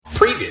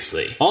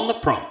Previously on The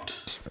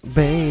Prompt.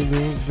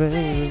 Baby,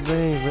 baby,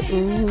 baby,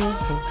 ooh,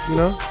 you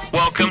know?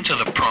 Welcome to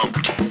The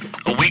Prompt,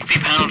 a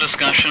weekly panel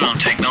discussion on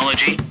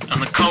technology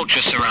and the culture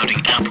surrounding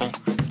Apple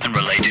and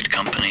related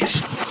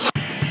companies.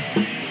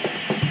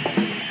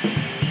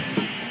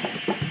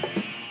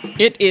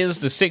 It is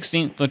the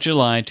 16th of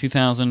July,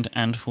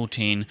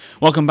 2014.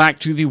 Welcome back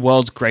to the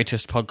world's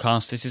greatest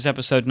podcast. This is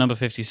episode number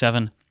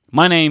 57.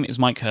 My name is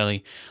Mike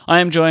Hurley. I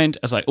am joined,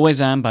 as I always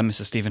am, by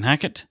Mr. Stephen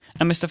Hackett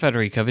and Mr.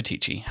 Federico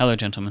Viticci. Hello,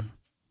 gentlemen.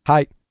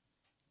 Hi.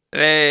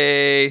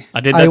 Hey!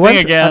 I did that thing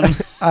again.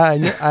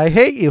 I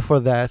hate you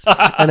for that.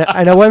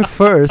 and I went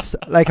first,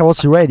 like I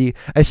was ready.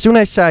 As soon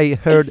as I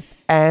heard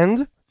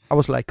 "and," I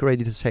was like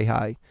ready to say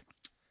hi.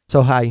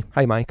 So hi.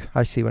 Hi, Mike.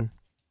 Hi, Stephen.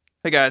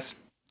 Hey guys.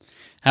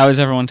 How is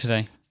everyone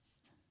today?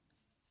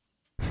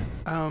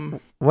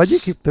 Why do you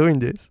keep doing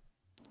this?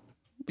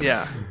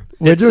 Yeah.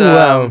 We're doing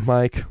well,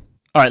 Mike.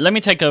 All right, let me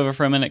take over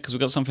for a minute because we've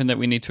got something that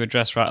we need to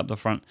address right up the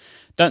front.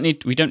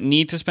 We don't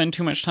need to spend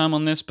too much time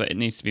on this, but it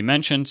needs to be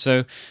mentioned.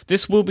 So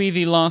this will be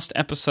the last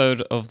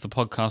episode of the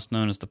podcast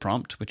known as The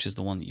Prompt, which is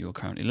the one that you are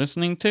currently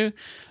listening to.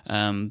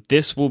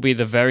 This will be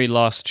the very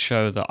last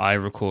show that I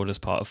record as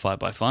part of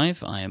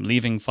 5x5. I am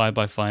leaving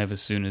 5x5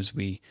 as soon as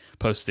we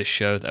post this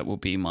show. That will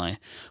be my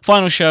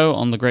final show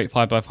on the great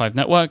 5x5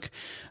 network.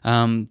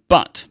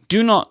 But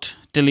do not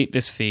delete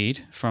this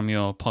feed from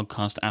your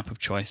podcast app of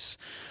choice.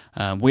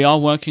 We are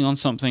working on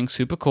something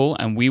super cool,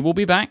 and we will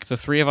be back. The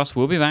three of us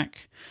will be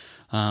back.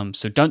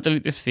 So don't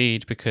delete this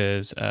feed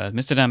because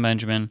Mr. Dan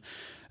Benjamin,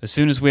 as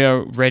soon as we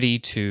are ready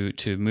to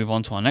move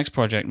on to our next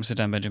project, Mr.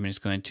 Dan Benjamin is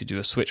going to do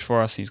a switch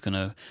for us. He's going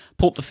to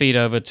port the feed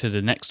over to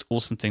the next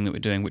awesome thing that we're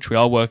doing, which we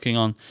are working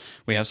on.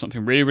 We have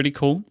something really, really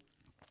cool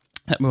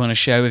that we want to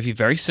share with you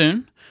very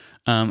soon,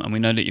 and we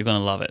know that you're going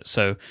to love it.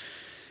 So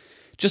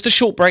just a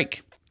short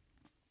break.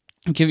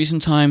 Give you some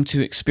time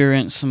to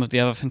experience some of the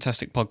other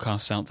fantastic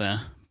podcasts out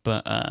there.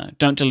 But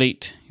don't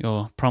delete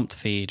your prompt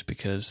feed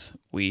because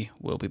we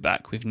will be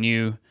back with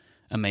new,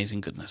 amazing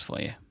goodness for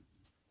you.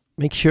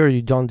 Make sure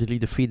you don't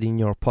delete the feed in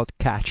your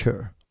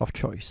podcatcher of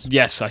choice.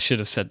 Yes, I should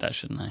have said that,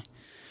 shouldn't I?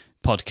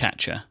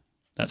 Podcatcher.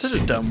 That's such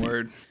a dumb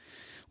word.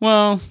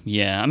 Well,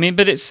 yeah. I mean,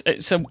 but it's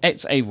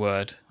a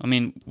word. I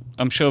mean,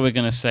 I'm sure we're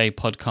going to say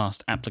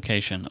podcast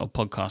application or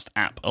podcast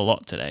app a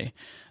lot today.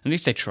 At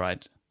least they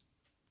tried.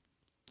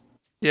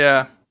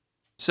 Yeah.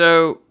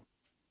 So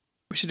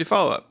we should do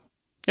follow-up.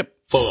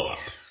 Follow-up.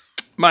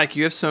 Mike,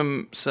 you have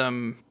some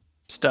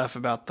stuff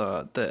about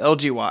the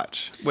LG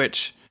Watch,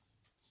 which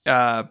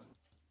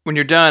when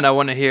you're done, I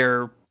want to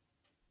hear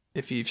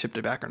if you've shipped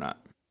it back or not.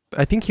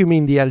 I think you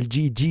mean the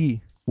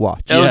LGG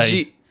watch.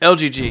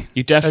 LGG.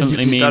 You definitely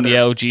mean Stutter. the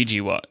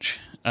LGG watch.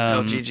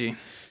 LGG.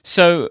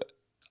 So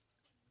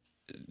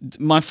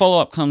my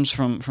follow-up comes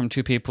from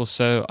two people.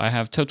 So I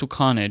have Total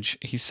Carnage.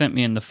 He sent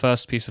me in the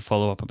first piece of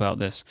follow-up about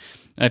this.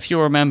 If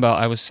you remember,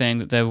 I was saying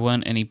that there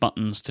weren't any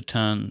buttons to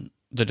turn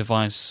the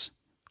device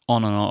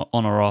on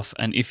or off,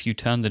 and if you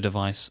turn the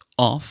device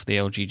off, the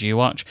LGG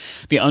watch,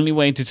 the only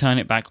way to turn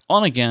it back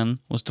on again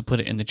was to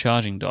put it in the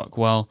charging dock.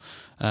 Well,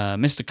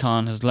 Mr.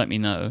 Khan has let me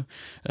know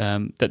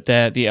that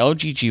the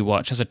LGG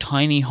watch has a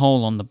tiny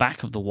hole on the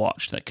back of the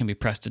watch that can be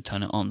pressed to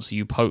turn it on, so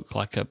you poke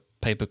like a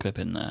paperclip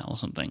in there or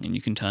something, and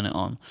you can turn it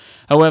on.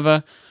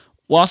 However,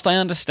 whilst I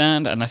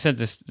understand, and I said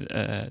this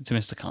to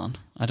Mr. Khan,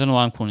 I don't know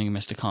why I'm calling him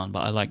Mr. Khan,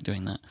 but I like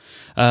doing that,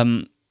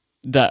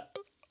 that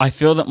I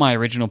feel that my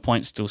original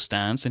point still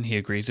stands, and he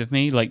agrees with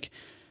me. Like,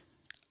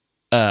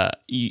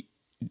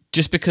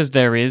 just because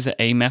there is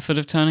a method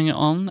of turning it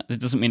on, it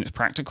doesn't mean it's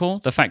practical.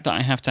 The fact that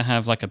I have to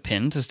have like a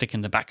pin to stick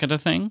in the back of the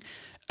thing,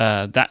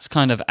 that's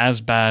kind of as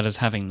bad as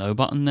having no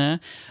button there.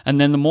 And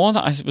then the more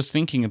that I was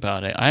thinking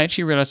about it, I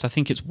actually realized I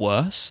think it's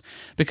worse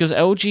because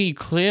LG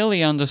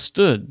clearly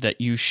understood that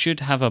you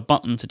should have a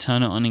button to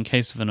turn it on in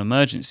case of an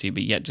emergency,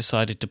 but yet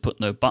decided to put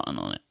no button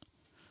on it.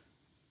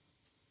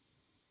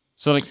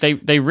 So like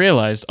they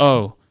realized,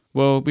 oh,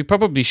 well, we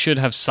probably should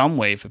have some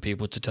way for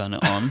people to turn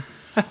it on.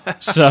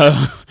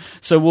 so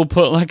we'll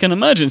put like an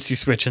emergency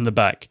switch in the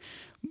back.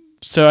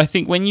 So I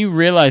think when you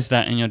realize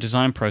that in your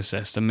design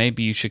process, then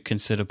maybe you should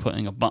consider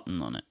putting a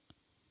button on it.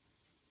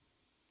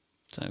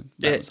 So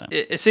that was that.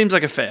 It seems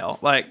like a fail.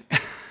 Like,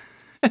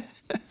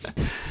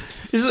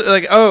 it's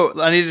like, oh,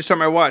 I need to start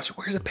my watch.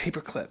 Where's a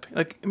paperclip?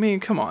 Like, I mean,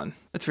 come on,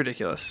 that's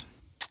ridiculous.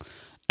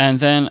 And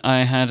then I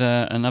had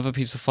another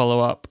piece of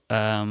follow-up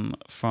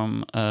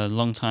from a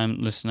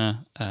long-time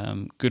listener,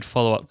 good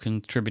follow-up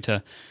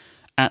contributor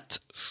at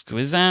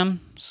Squizam.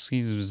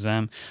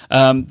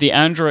 The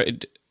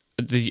Android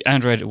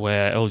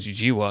Wear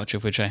LGG watch,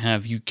 of which I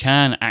have, you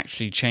can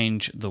actually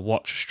change the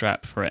watch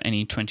strap for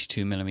any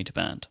 22mm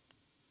band.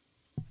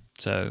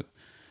 So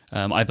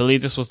I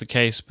believe this was the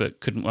case,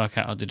 but couldn't work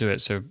out how to do it,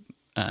 so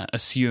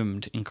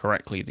assumed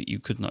incorrectly that you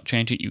could not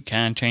change it. You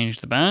can change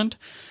the band.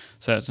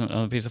 So that's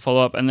another piece of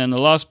follow-up. And then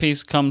the last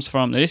piece comes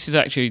from, this is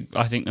actually,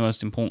 I think, the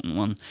most important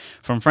one,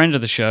 from friend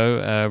of the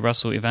show,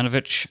 Russell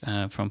Ivanovich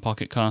from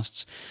Pocket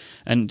Casts.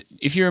 And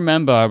if you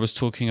remember, I was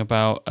talking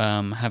about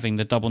having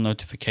the double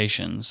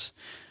notifications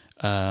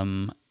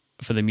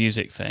for the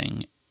music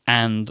thing,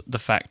 and the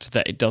fact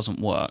that it doesn't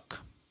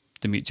work.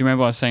 Do you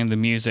remember I was saying the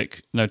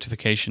music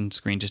notification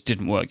screen just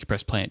didn't work? You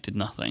press play, it did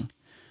nothing.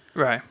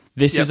 Right.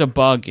 This is a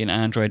bug in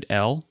Android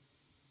L,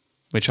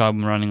 which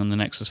I'm running on the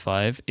Nexus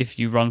 5. If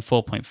you run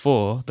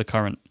 4.4, the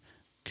current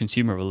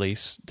consumer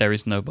release, there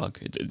is no bug.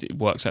 It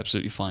works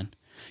absolutely fine.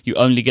 You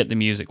only get the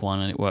music one,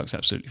 and it works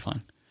absolutely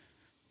fine.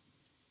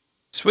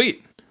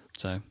 Sweet.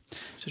 So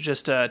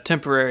just a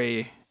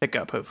temporary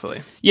hiccup,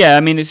 hopefully. Yeah, I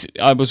mean,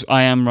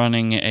 I am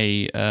running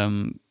a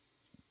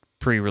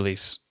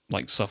pre-release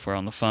like software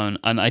on the phone,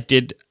 and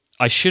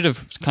I should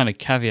have kind of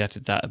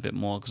caveated that a bit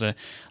more, because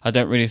I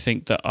don't really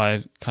think that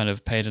I kind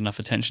of paid enough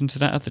attention to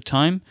that at the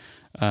time.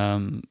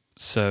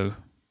 So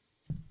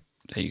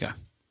there you go.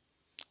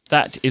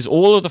 That is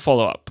all of the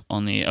follow-up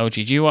on the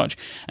LG G Watch.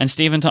 And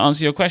Stephen, to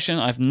answer your question,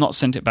 I've not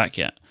sent it back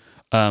yet.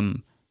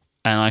 And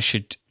I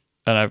should,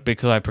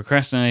 because I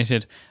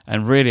procrastinated,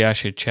 and really I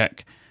should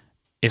check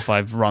if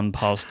I've run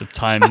past the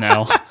time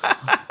now.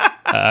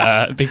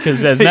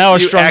 Because there's now a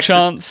strong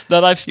chance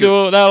that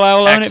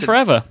I'll own it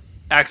forever.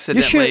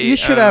 Accidentally. You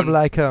should have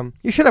like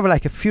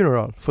a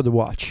funeral for the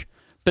watch,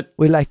 but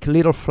with like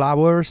little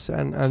flowers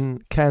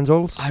and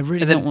candles. I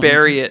really and don't then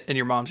bury it in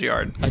your mom's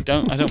yard. I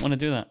don't want to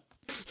do that.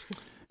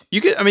 You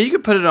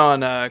could put it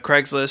on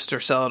Craigslist or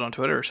sell it on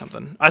Twitter or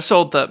something. I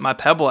sold my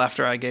Pebble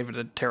after I gave it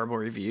a terrible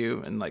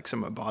review, and like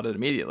someone bought it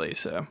immediately.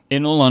 So,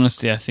 in all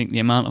honesty, I think the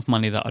amount of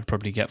money that I'd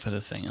probably get for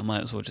the thing, I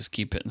might as well just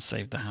keep it and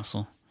save the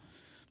hassle.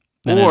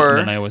 Then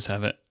I always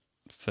have it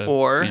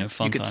for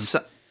fun times.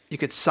 You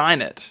could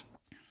sign it,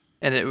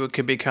 and it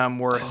could become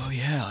worth. Oh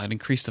yeah, I'd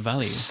increase the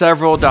value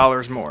several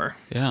dollars more.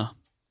 Yeah,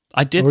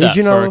 I did that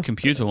for a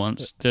computer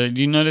once. Did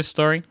you know this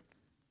story?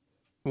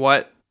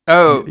 What?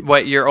 Oh,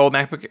 what, your old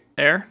MacBook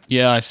Air?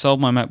 Yeah, I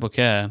sold my MacBook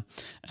Air,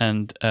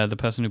 and the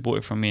person who bought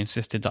it from me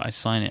insisted that I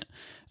sign it,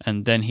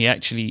 and then he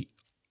actually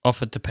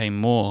offered to pay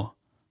more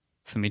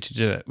for me to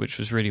do it, which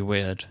was really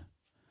weird.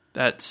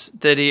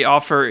 Did he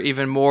offer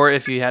even more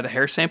if you had a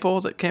hair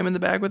sample that came in the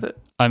bag with it?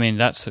 I mean,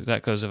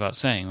 that goes without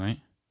saying, right?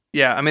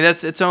 Yeah, I mean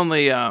it's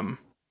only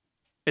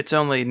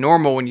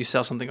normal when you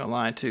sell something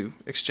online to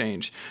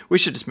exchange. We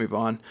should just move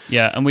on.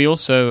 Yeah, and we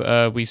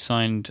also we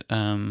signed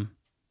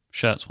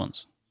shirts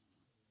once.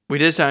 We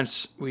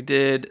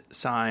did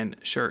sign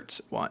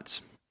shirts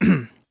once.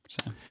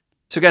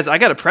 So guys, I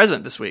got a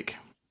present this week.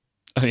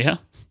 Oh yeah?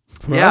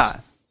 For us?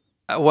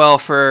 Well,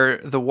 for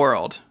the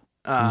world.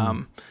 A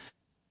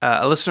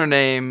listener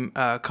named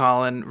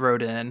Colin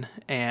wrote in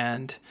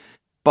and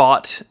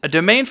bought a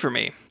domain for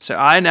me. So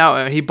I now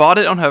own. He bought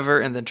it on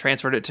Hover and then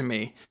transferred it to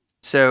me.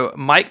 So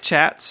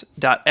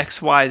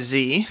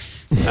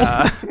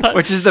mikechats.xyz,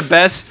 which is the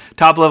best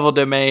top-level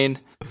domain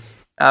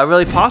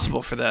really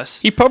possible for this.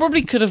 He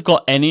probably could have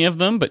got any of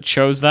them, but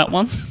chose that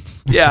one.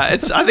 Yeah, I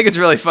think it's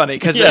really funny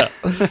because so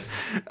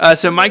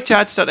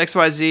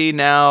mikechats.xyz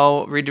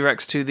now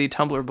redirects to the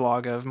Tumblr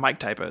blog of Mike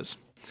Typos.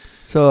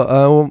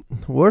 So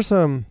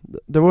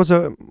there was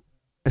a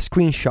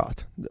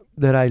screenshot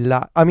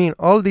that I mean,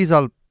 all these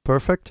are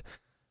perfect,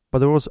 but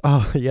there was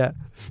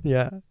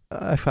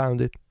I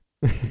found it.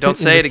 Don't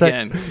say it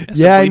again.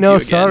 Yeah, I know.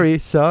 Sorry.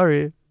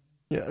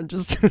 Yeah, I'm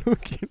just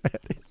looking at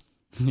it.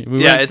 We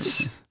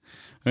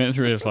went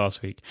through this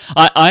last week.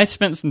 I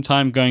spent some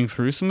time going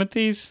through some of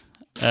these,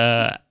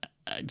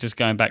 just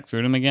going back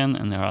through them again,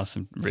 and there are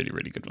some really,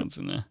 really good ones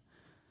in there.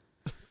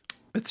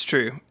 It's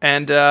true,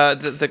 and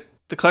the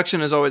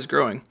collection is always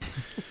growing.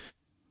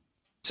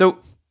 So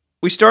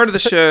we started the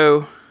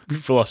show.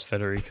 We've lost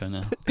Federico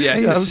now. Yeah,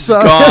 he's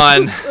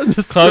gone.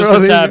 Just close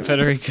the tab,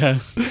 Federico.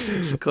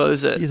 Just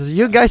close it. He says,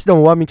 "You guys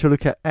don't want me to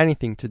look at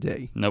anything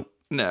today." Nope.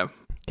 No.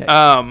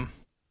 Okay.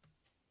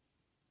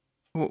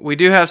 We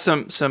do have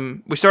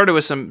some. We started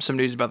with some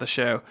news about the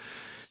show.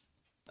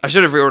 I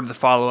should have reordered the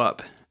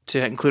follow-up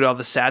to include all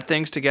the sad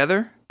things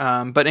together.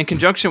 But in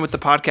conjunction with the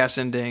podcast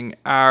ending,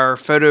 our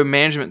photo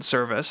management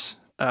service,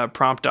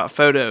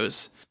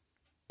 prompt.photos,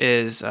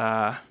 is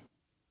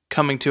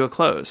coming to a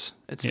close.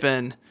 It's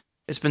been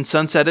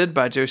sunsetted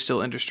by Joe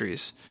Still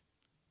Industries,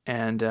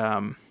 and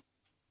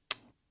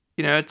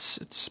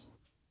it's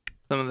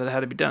something that had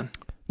to be done.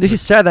 This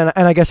is sad, and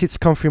I guess it's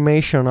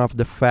confirmation of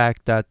the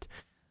fact that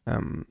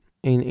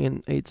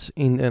in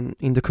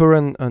the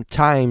current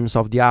times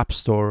of the App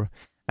Store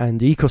and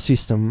the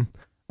ecosystem,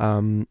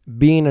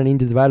 being an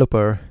indie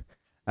developer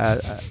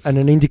and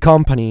an indie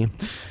company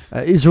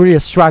is really a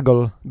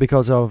struggle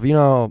because of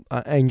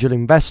angel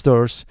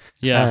investors.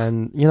 Yeah,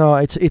 and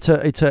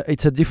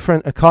it's a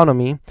different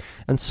economy,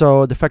 and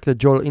so the fact that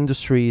Joel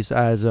Industries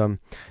has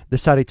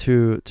decided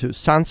to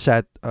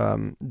sunset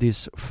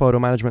this photo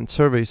management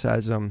service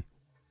as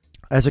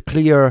a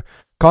clear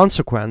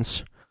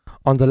consequence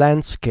on the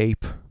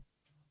landscape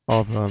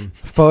of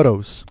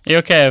photos. You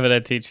okay over there,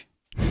 Teach?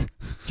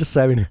 Just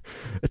having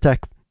a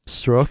tech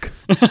stroke.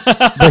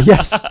 But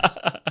yes.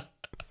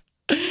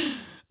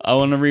 I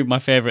want to read my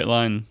favorite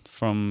line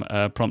from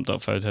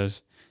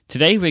prompt.photos.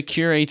 Today we're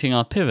curating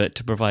our pivot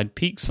to provide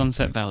peak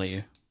sunset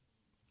value.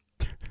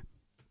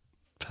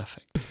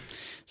 Perfect.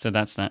 So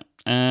that's that.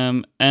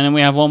 And then we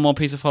have one more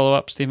piece of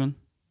follow-up, Stephen.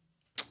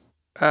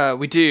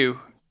 We do.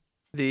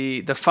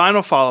 The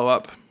final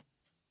follow-up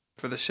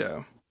for the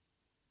show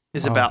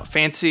is about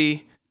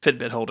fancy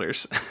Fitbit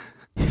holders.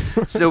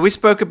 So we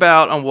spoke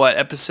about on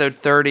episode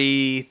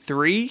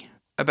 33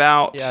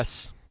 about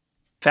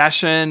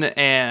fashion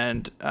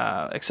and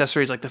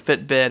accessories like the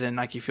Fitbit and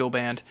Nike Fuel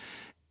Band.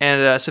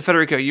 And so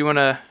Federico, you want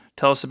to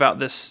tell us about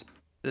this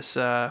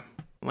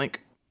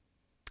link?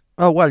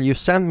 Oh, well, you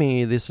sent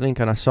me this link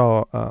and I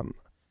saw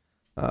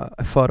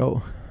a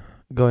photo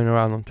going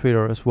around on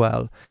Twitter as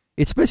well.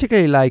 It's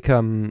basically like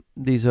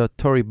this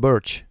Tory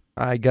Burch.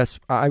 I guess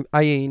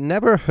I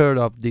never heard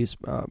of this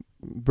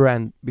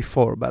brand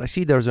before, but I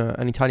see there's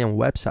an Italian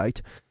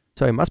website,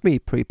 so it must be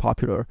pretty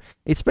popular.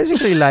 It's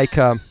basically like...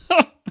 well,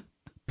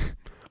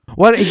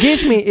 it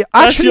gives me...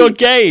 That's your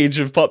gauge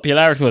of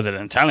popularity. Was it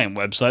an Italian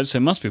website, so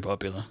it must be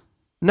popular?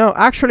 No,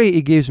 actually,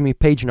 it gives me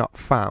page not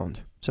found,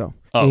 so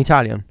in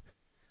Italian.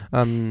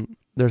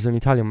 There's an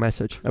Italian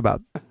message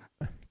about...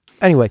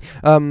 Anyway,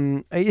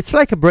 it's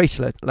like a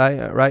bracelet,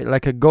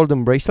 like a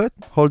golden bracelet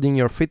holding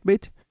your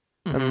Fitbit.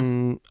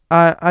 Mm-hmm.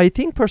 I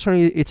think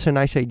personally it's a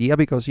nice idea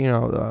because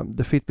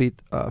the Fitbit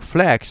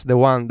Flex, the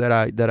one that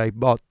I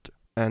bought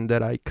and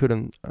that I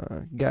couldn't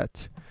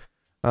get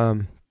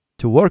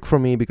to work for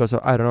me because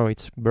I don't know,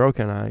 it's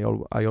broken. I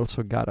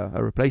also got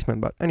a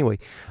replacement, but anyway,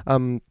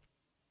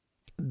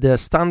 the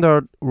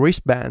standard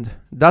wristband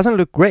doesn't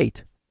look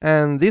great,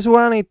 and this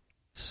one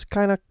it's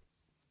kind of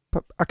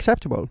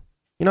acceptable.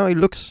 It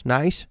looks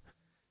nice.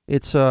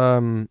 It's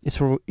for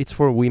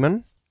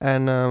women,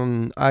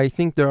 and I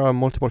think there are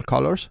multiple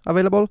colors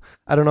available.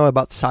 I don't know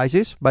about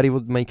sizes, but it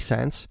would make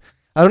sense.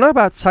 I don't know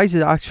about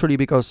sizes actually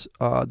because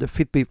the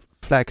Fitbit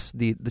Flex,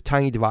 the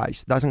tiny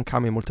device, doesn't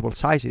come in multiple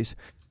sizes.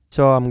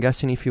 So I'm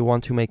guessing if you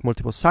want to make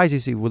multiple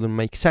sizes, it wouldn't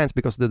make sense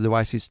because the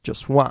device is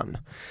just one.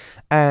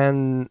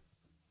 And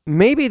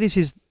maybe this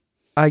is,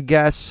 I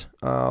guess,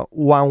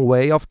 one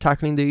way of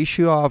tackling the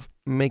issue of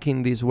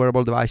making these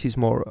wearable devices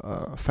more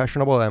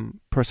fashionable and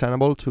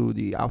presentable to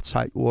the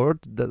outside world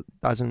that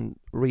doesn't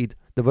read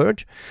The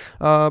Verge.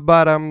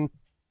 But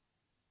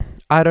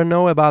I don't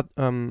know about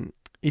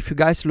if you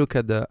guys look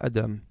at the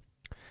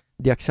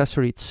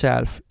accessory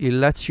itself, it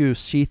lets you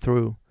see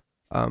through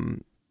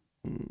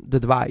the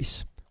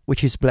device,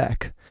 which is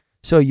black.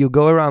 So you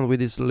go around with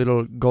this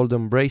little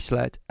golden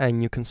bracelet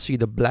and you can see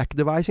the black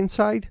device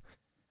inside,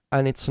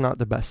 and it's not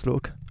the best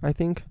look, I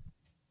think.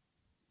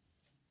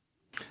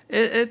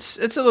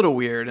 It's a little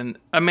weird, and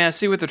I mean I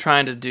see what they're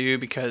trying to do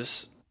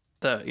because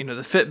the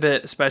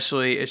Fitbit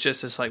especially, it's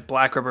just this like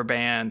black rubber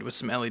band with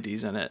some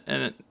LEDs in it,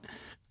 and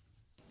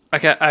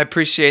I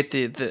appreciate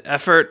the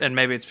effort, and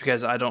maybe it's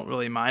because I don't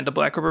really mind a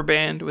black rubber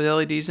band with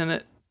LEDs in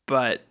it,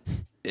 but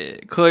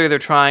clearly they're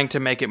trying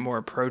to make it more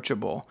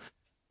approachable.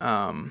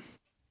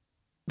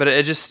 But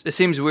it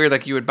seems weird.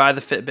 Like you would buy the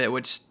Fitbit,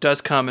 which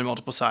does come in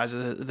multiple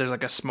sizes. There's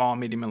like a small,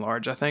 medium, and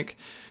large, I think.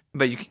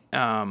 But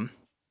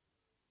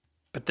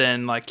but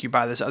then like you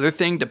buy this other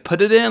thing to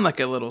put it in, like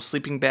a little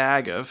sleeping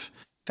bag of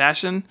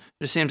fashion.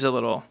 It just seems a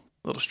little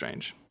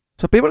strange.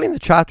 So people in the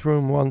chat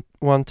room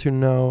want to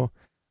know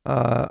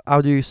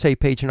how do you say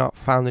page not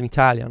found in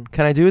Italian?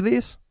 Can I do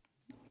this?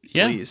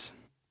 Yeah. Please.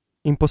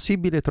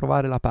 Impossibile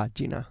trovare la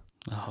pagina.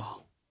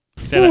 Oh,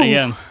 say that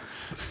again.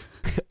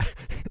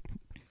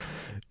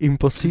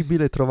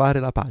 Impossibile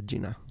trovare la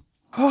pagina.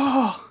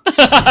 Oh.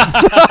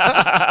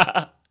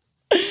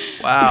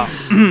 Wow.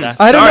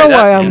 I don't know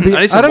why I'm being.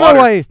 I don't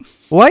know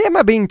why am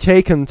I being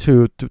taken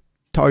to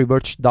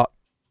torybirch.it?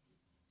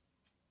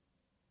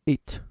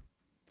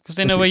 Because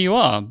they know where you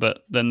are,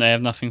 but then they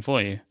have nothing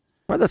for you.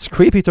 Well, that's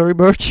creepy, Tory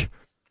Birch.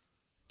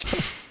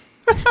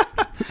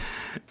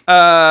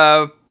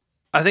 I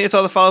think it's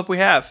all the follow-up we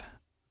have.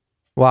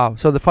 Wow.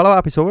 So the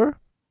follow-up is over?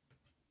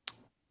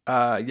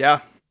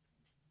 Yeah.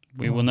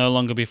 We will no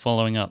longer be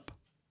following up.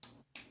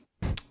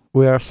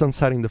 We are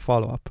sunsetting the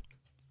follow-up.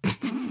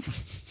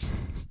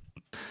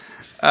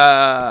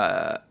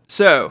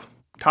 So,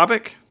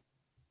 topic?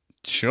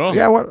 Sure.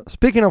 Yeah, well,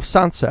 speaking of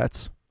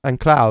sunsets and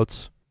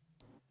clouds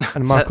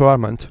and Marco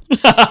Arment.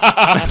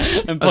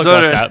 And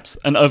podcast apps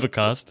and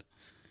Overcast.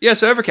 Yeah,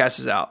 so Overcast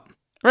is out.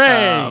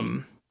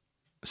 Hooray!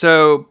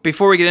 So,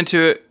 before we get into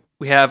it,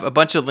 we have a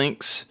bunch of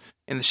links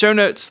in the show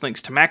notes,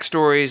 links to Mac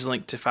Stories,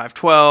 link to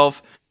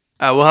 512.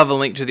 We'll have a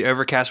link to the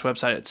Overcast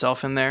website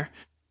itself in there.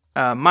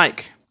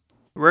 Mike,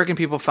 where can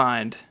people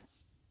find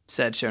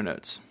said show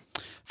notes?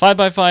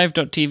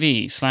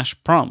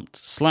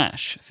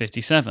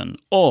 5by5.tv/prompt/57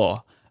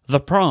 or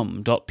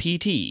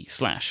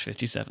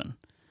theprom.pt/57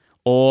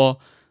 or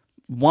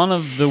one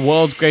of the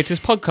world's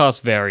greatest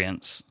podcast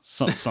variants,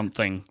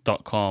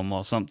 something.com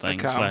or something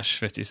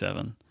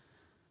 /57.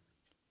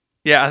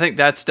 Yeah, I think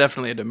that's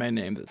definitely a domain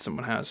name that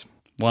someone has.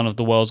 One of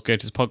the world's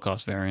greatest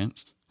podcast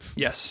variants.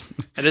 Yes,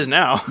 it is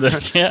now.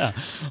 Yeah.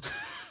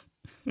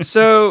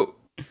 So,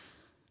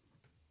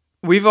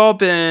 we've all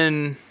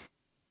been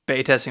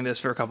beta testing this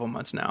for a couple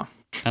months now.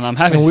 And I'm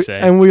happy to say.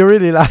 And we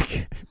really like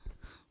it.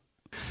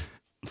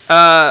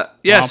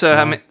 Yeah.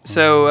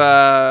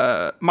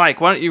 So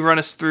Mike, why don't you run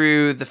us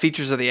through the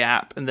features of the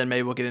app, and then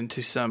maybe we'll get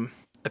into some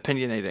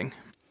opinionating.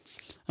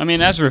 I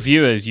mean, as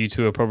reviewers, you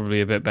two are probably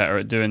a bit better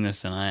at doing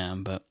this than I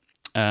am, but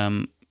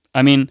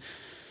I mean,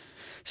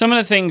 some of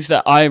the things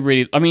that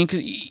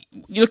because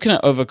you're looking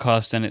at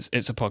Overcast, and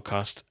it's a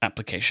podcast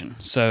application,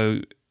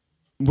 so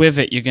with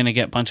it, you're going to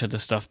get a bunch of the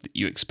stuff that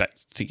you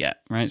expect to get,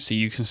 right? So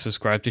you can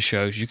subscribe to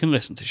shows, you can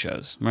listen to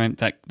shows, right?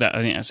 That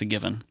I think that's a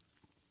given.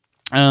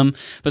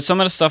 But some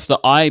of the stuff that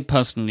I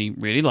personally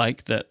really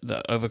like that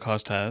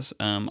Overcast has,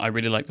 I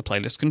really like the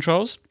playlist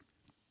controls.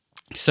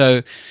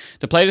 So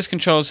the playlist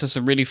controls has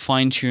some really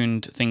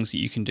fine-tuned things that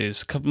you can do.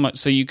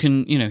 So you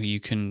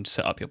can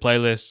set up your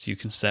playlists. You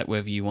can set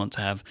whether you want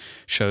to have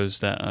shows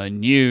that are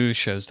new,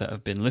 shows that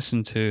have been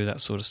listened to, that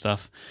sort of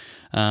stuff.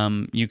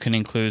 You can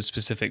include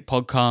specific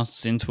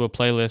podcasts into a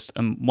playlist.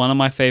 And one of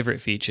my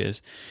favorite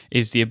features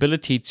is the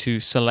ability to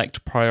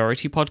select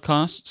priority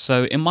podcasts.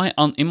 So in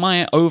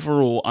my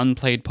overall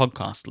unplayed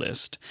podcast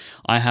list,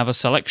 I have a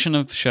selection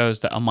of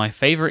shows that are my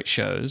favorite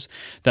shows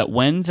that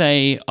when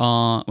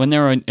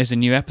there is a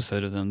new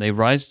episode of them, they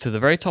rise to the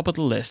very top of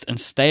the list and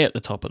stay at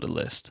the top of the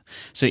list.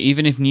 So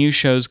even if new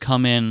shows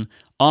come in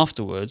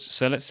afterwards,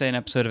 so let's say an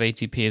episode of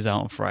ATP is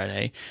out on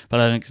Friday, but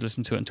I don't get to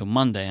listen to it until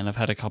Monday, and I've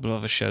had a couple of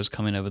other shows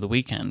come in over the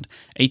weekend,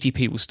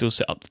 ATP will still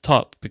sit up the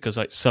top because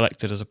I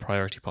selected as a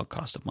priority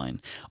podcast of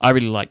mine. I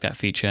really like that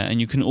feature,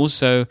 and you can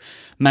also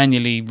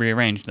manually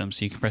rearrange them,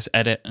 so you can press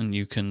edit and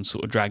you can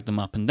sort of drag them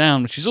up and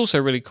down, which is also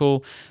really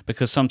cool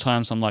because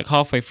sometimes I'm like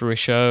halfway through a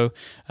show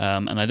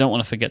and I don't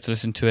want to forget to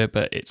listen to it,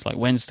 but it's like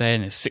Wednesday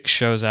and there's 6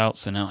 shows out,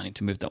 so now I need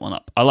to move that one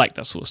up. I like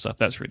that sort of stuff.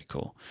 That's really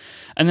cool.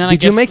 And then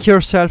Did you make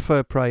yourself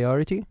a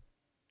priority?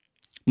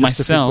 Myself?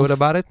 Just to feel good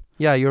about it?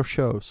 Yeah, your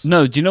shows.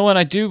 No, do you know what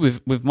I do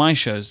with my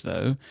shows,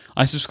 though?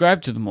 I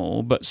subscribe to them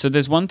all, but so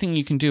there's one thing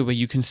you can do where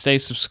you can stay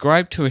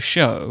subscribed to a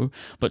show,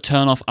 but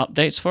turn off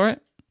updates for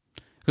it.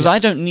 Because I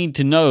don't need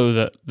to know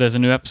that there's a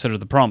new episode of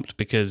The Prompt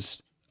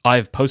because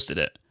I've posted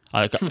it.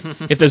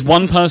 If there's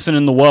one person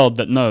in the world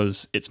that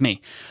knows, it's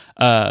me.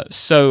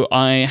 So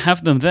I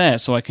have them there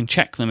so I can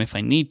check them if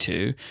I need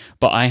to,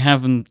 but I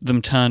have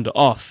them turned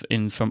off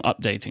from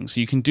updating. So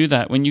you can do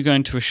that when you go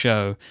into a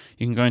show,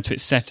 you can go into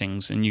its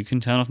settings and you can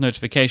turn off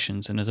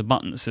notifications, and there's a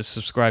button that says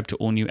subscribe to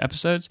all new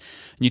episodes,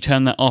 and you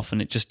turn that off and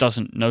it just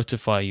doesn't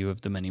notify you of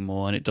them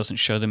anymore and it doesn't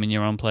show them in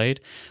your unplayed.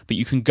 But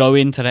you can go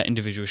into that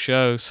individual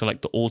show,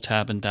 select the all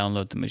tab and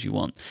download them as you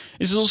want.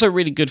 This is also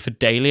really good for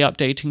daily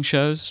updating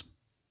shows.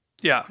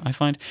 Yeah, I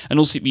find, and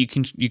also you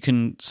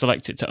can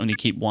select it to only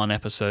keep one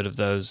episode of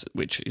those,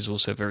 which is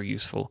also very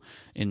useful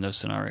in those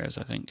scenarios,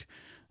 I think.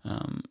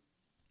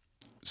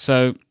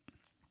 So,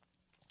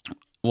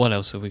 what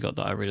else have we got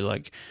that I really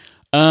like?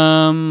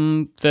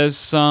 There's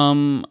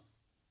some.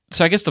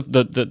 So I guess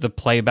the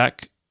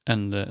playback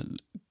and the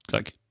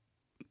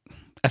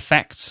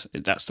effects.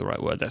 That's the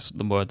right word. That's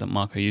the word that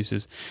Marco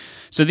uses.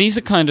 So these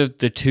are kind of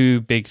the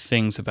two big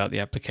things about the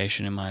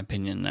application, in my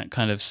opinion, that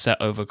kind of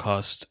set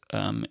Overcast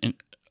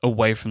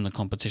away from the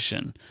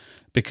competition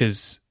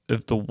because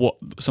of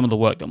some of the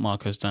work that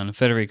Marco's done. And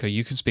Federico,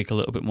 you can speak a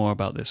little bit more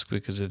about this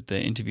because of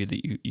the interview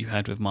that you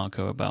had with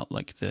Marco about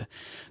like the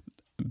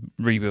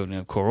rebuilding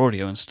of core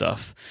audio and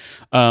stuff.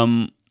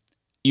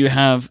 You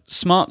have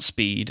Smart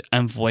Speed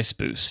and Voice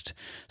Boost.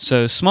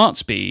 So Smart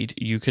Speed,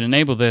 you can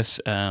enable this,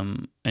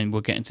 and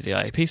we'll get into the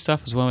IAP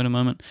stuff as well in a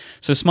moment.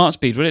 So Smart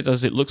Speed, what it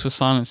does, it looks for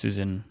silences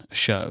in a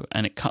show,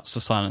 and it cuts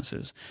the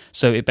silences.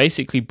 So it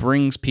basically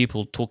brings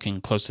people talking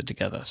closer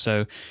together.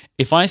 So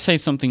if I say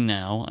something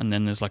now, and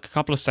then there's like a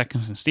couple of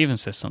seconds and Steven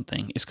says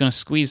something, it's going to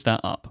squeeze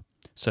that up.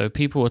 So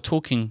people are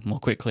talking more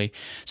quickly.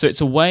 So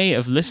it's a way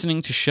of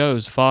listening to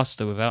shows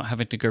faster without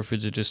having to go through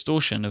the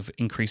distortion of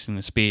increasing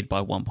the speed by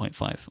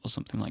 1.5 or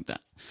something like that.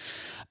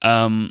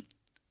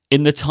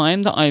 In the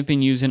time that I've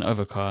been using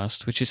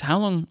Overcast, which is how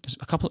long?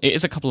 It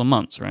is a couple of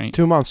months, right?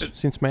 2 months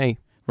since May.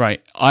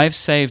 Right. I've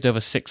saved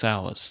over 6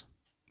 hours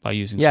by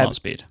using Smart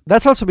Speed.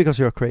 That's also because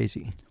you're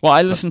crazy. Well,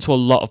 I listen to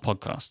a lot of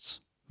podcasts,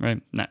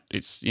 right?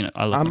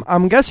 I love them.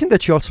 I'm guessing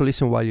that you also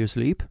listen while you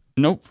sleep.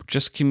 Nope,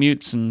 just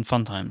commutes and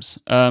fun times.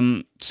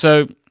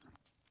 So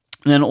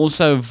then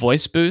also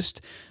Voice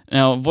Boost.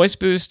 Now, Voice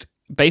Boost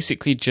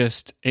basically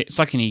it's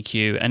like an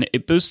EQ, and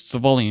it boosts the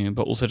volume,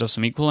 but also does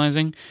some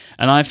equalizing.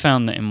 And I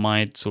found that in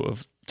my sort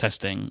of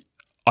testing,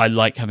 I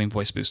like having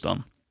Voice Boost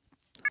on.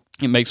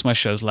 It makes my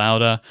shows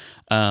louder,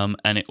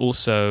 and it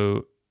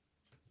also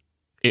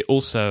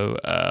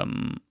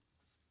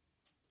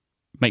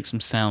makes them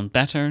sound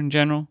better in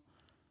general.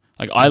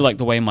 Like, I like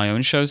the way my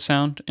own shows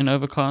sound in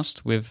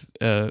Overcast with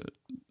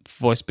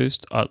Voice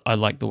Boost. I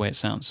like the way it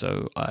sounds,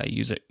 so I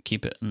use it,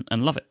 keep it,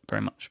 and love it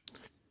very much.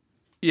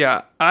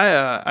 Yeah,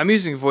 I'm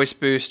using Voice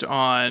Boost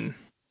on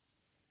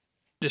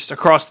just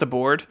across the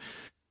board.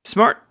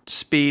 Smart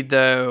Speed,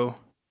 though,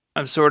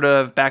 I'm sort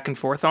of back and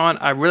forth on.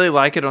 I really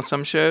like it on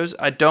some shows.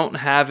 I don't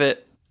have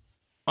it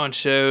on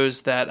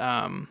shows that,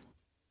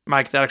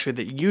 Mike, that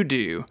you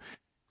do.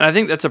 And I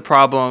think that's a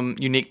problem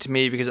unique to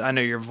me because I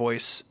know your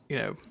voice,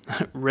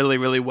 really,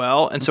 really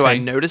well. And so I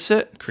notice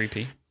it.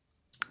 Creepy.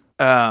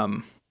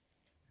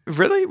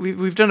 Really?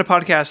 We've done a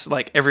podcast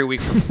like every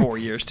week for 4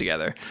 years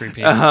together.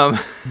 Creepy.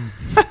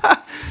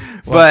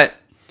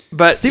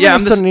 But Steven yeah,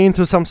 is turning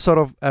into some sort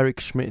of Eric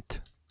Schmidt.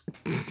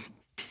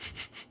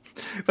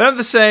 But I'm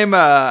the same.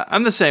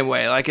 I'm the same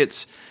way. Like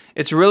it's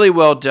really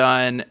well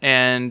done,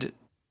 and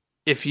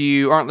if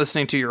you aren't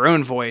listening to your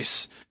own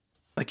voice,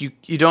 like you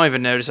don't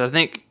even notice it. I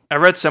think I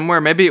read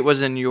somewhere, maybe it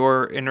was in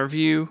your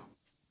interview,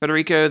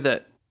 Federico,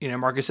 that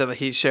Marcus said that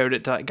he showed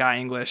it to like Guy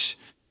English.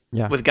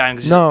 Yeah. With Guy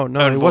English's No, own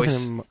it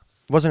voice.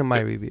 wasn't in my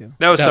review.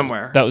 That was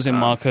somewhere. That was in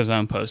Marco's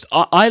own post.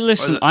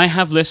 I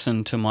have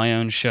listened to my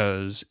own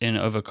shows in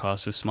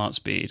Overcast with Smart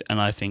Speed, and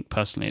I think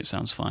personally it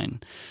sounds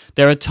fine.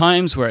 There are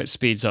times where it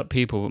speeds up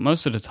people, but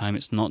most of the time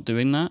it's not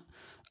doing that.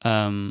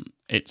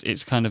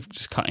 It's kind of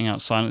just cutting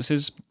out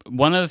silences.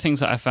 One of the things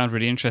that I found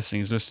really interesting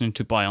is listening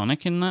to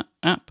Bionic in that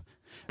app,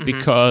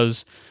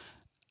 because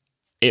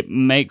it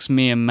makes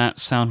me and Matt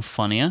sound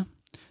funnier,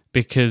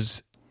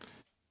 because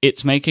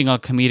it's making our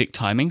comedic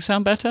timing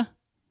sound better.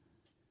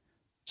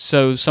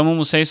 So someone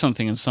will say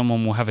something and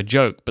someone will have a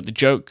joke, but the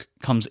joke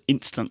comes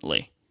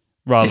instantly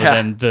rather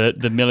than the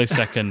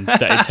millisecond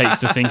that it takes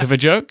to think of a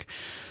joke.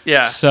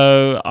 Yeah.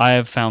 So I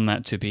have found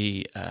that to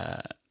be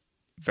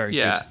very good.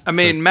 Yeah. I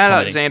mean, Matt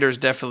comedy. Alexander is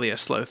definitely a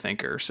slow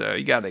thinker, so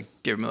you got to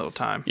give him a little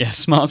time. Yeah,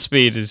 Smart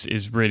Speed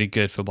is really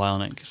good for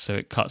Bionic, so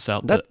it cuts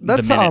out That's the how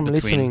minute I'm between.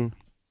 listening.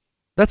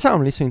 That's how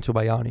I'm listening to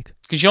Bionic.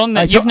 Because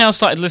you've now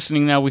started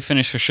listening. Now we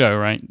finished the show,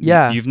 right?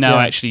 Yeah, You've now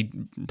yeah. actually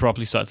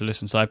properly started to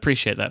listen. So I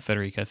appreciate that,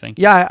 Federico. Thank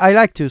you. Yeah, I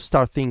like to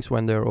start things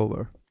when they're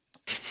over.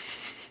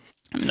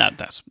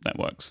 That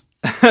works.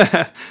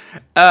 But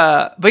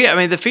yeah, I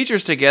mean, the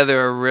features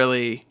together are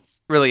really,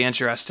 really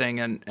interesting,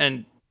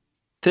 and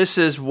this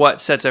is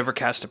what sets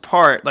Overcast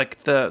apart.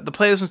 Like the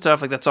playlist and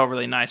stuff, like that's all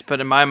really nice. But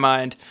in my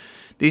mind,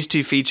 these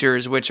two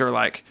features, which are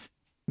like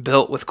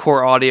built with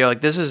core audio,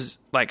 like this is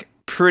like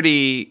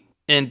pretty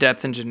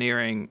in-depth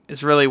engineering,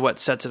 is really what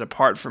sets it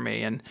apart for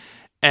me.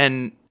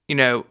 And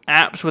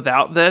apps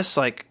without this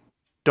like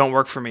don't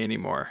work for me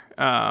anymore.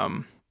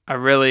 I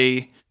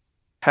really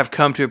have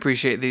come to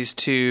appreciate these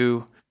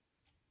two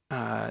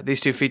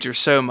features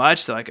so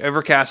much that like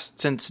Overcast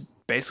since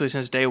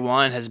day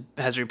one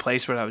has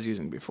replaced what I was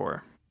using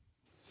before.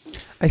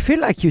 I feel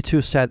like you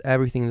two said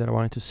everything that I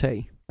wanted to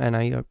say, and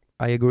I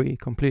agree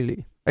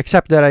completely.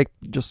 Except that I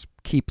just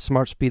keep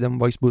Smart Speed and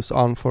Voice Boost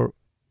on for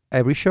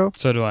every show.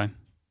 So do I.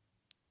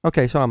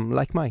 Okay, so I'm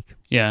like Mike.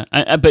 Yeah,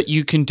 but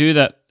you can do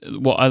that.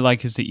 What I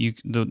like is that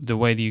the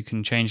way that you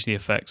can change the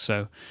effects,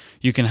 so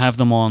you can have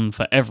them on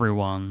for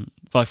everyone,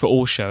 like for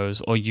all shows,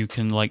 or you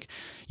can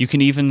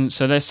even.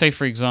 So let's say,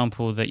 for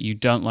example, that you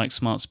don't like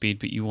Smart Speed,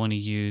 but you want to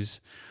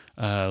use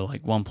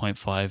like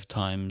 1.5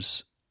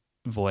 times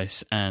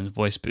voice and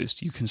voice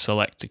boost. You can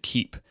select to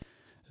keep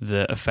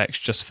the effects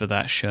just for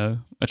that show,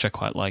 which I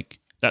quite like.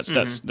 That's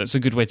a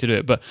good way to do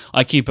it, but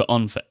I keep it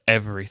on for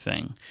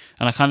everything,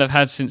 and I kind of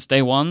had since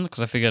day one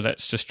because I figured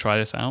let's just try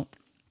this out.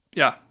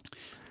 Yeah.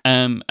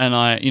 And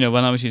I,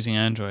 when I was using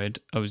Android,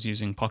 I was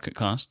using Pocket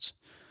Casts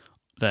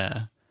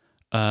there,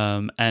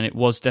 and it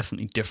was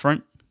definitely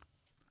different.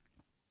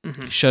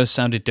 Shows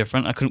sounded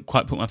different. I couldn't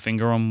quite put my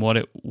finger on what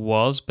it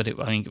was, but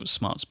I think it was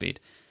Smart Speed.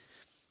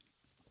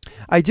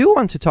 I do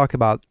want to talk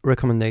about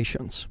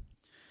recommendations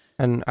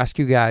and ask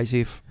you guys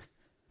if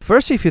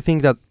you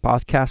think that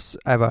podcasts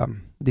have a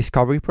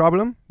discovery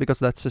problem, because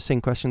that's the same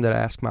question that I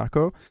asked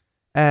Marco.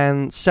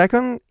 And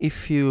second,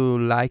 if you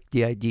like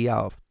the idea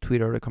of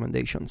Twitter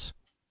recommendations.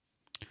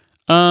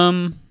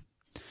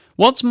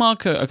 What's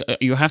Marco?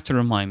 You have to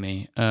remind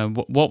me.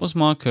 What was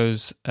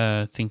Marco's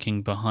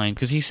thinking behind?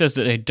 Because he says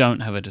that they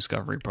don't have a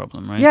discovery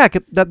problem, right? Yeah,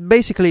 that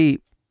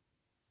basically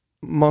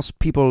most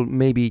people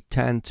maybe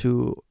tend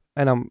to,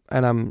 and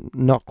I'm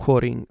not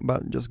quoting,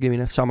 but just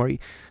giving a summary,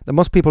 that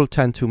most people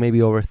tend to maybe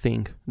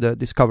overthink the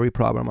discovery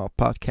problem of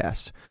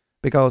podcasts,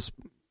 because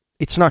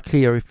it's not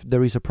clear if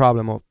there is a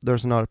problem or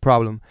there's not a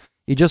problem.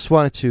 You just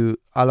wanted to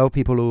allow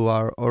people who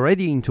are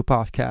already into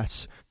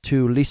podcasts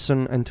to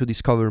listen and to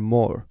discover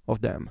more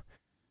of them.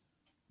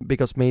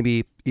 Because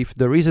maybe if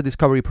there is a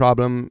discovery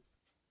problem,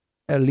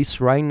 at least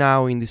right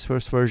now in this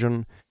first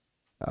version,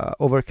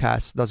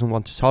 Overcast doesn't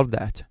want to solve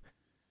that.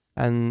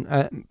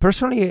 And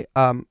personally,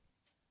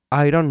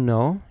 I don't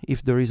know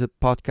if there is a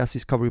podcast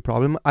discovery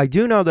problem. I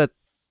do know that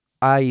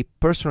I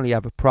personally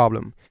have a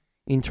problem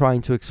in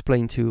trying to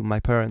explain to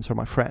my parents or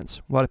my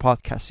friends what a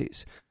podcast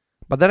is.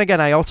 But then again,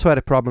 I also had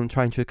a problem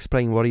trying to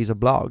explain what is a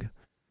blog.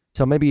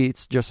 So maybe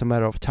it's just a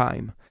matter of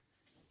time.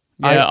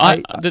 Yeah,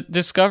 the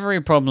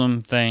discovery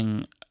problem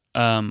thing,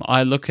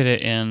 I look at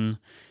it in,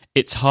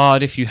 it's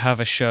hard if you have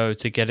a show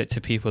to get it to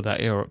people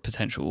that are a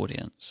potential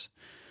audience.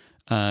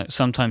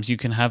 Sometimes you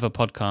can have a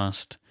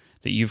podcast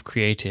that you've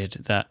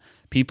created that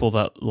people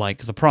that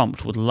like the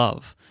prompt would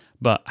love,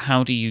 but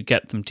how do you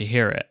get them to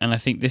hear it? And I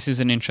think this is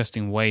an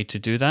interesting way to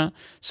do that.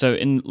 So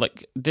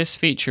this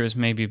feature has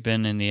maybe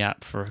been in the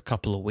app for a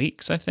couple of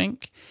weeks, I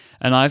think,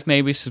 and I've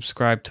maybe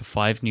subscribed to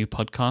 5 new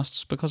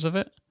podcasts because of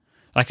it.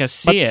 Like I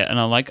see it and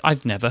I'm like,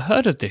 I've never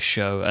heard of this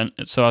show. And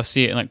so I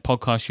see it in like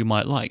podcasts you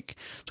might like.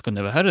 Like, I've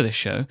never heard of this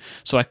show.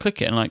 So I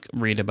click it and like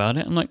read about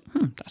it. I'm like,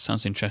 that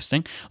sounds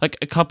interesting. Like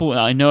a couple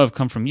I know have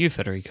come from you,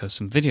 Federico,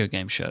 some video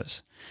game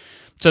shows.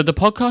 So the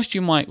podcast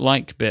you might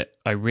like bit,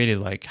 I really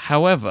like.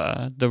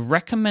 However, the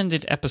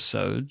recommended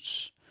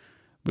episodes,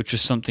 which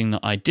is something that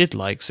I did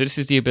like. So this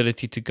is the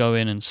ability to go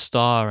in and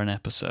star an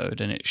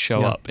episode and it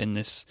show up in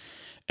this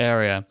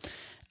area.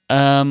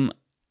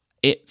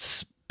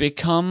 It's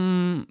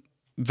become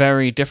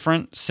very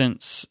different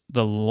since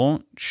the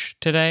launch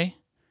today.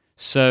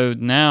 So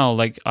now,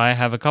 like, I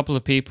have a couple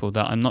of people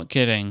that, I'm not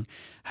kidding,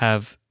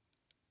 have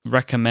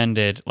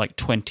recommended like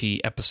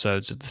 20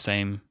 episodes of the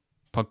same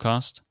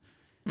podcast.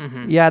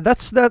 Mm-hmm. Yeah,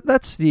 that's the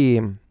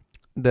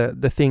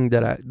thing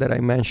that I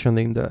mentioned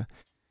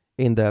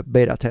in the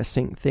beta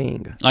testing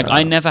thing. Like,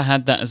 I never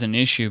had that as an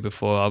issue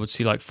before. I would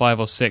see like 5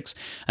 or 6,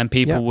 and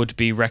people would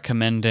be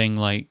recommending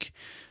like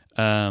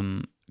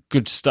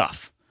good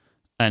stuff.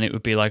 And it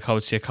would be like, I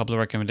would see a couple of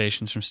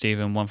recommendations from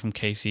Steven, one from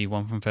Casey,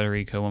 one from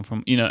Federico, one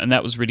from, and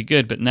that was really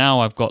good. But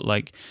now I've got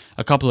like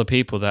a couple of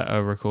people that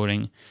are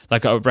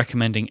are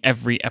recommending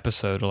every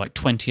episode or like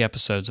 20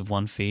 episodes of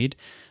one feed.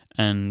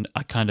 And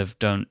I kind of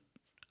don't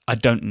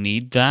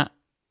need that.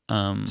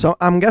 So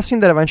I'm guessing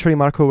that eventually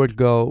Marco will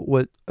go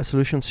with a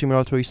solution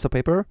similar to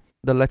Instapaper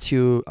that lets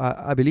you,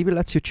 I believe it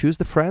lets you choose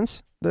the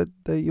friends that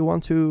you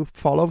want to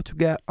follow to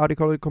get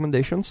article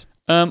recommendations.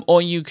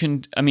 Or you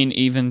can,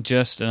 even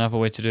just another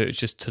way to do it is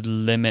just to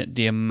limit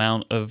the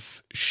amount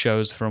of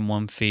shows from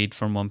one feed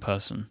from one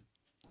person.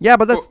 Yeah,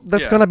 but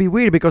that's gonna be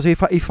weird, because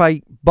if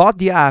I bought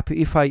the app,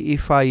 if I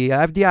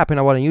have the app and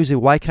I want to use it,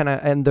 why can't I?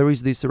 And there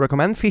is this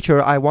recommend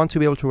feature. I want to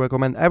be able to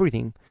recommend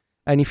everything.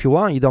 And if you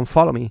want, you don't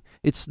follow me.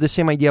 It's the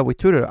same idea with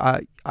Twitter.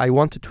 I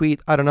want to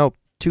tweet,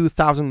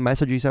 2,000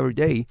 messages every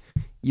day.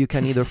 You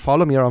can either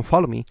follow me or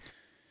unfollow me.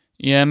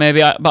 Yeah, maybe.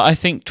 But I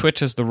think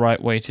Twitter's the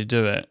right way to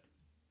do it.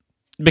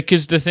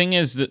 Because the thing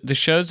is that the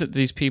shows that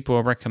these people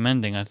are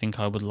recommending, I think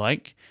I would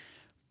like.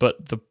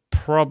 But the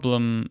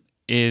problem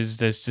is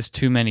there's just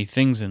too many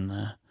things in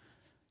there.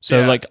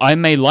 So, like, I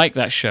may like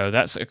that show.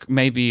 That's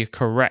maybe a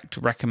correct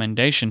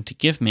recommendation to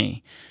give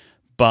me.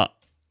 But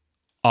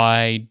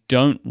I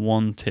don't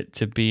want it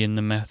to be in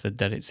the method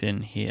that it's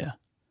in here.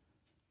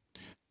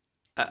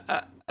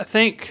 I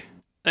think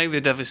there's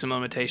definitely some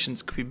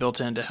limitations could be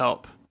built in to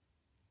help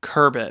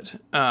curb it.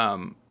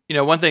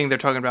 One thing they're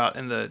talking about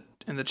in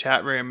the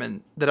chat room,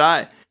 and that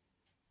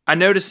I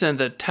noticed in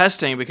the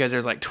testing, because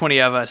there's like 20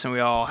 of us and we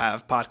all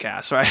have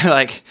podcasts, right?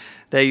 Like,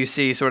 that you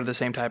see sort of the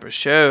same type of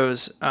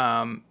shows.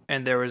 And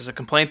there was a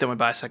complaint that went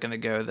by a second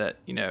ago that,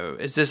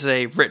 is this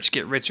a rich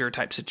get richer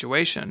type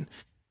situation?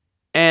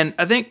 And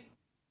I think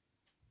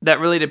that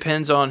really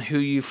depends on who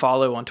you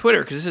follow on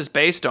Twitter, because this is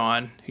based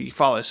on who you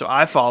follow. So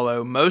I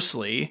follow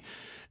mostly,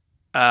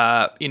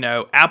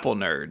 Apple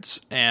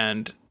nerds,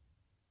 and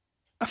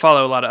I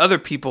follow a lot of other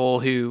people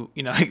who,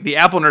 like the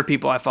Apple nerd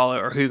people I follow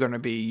are who are going to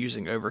be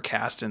using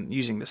Overcast and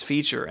using this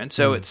feature. And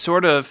so it's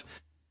sort of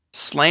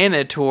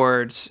slanted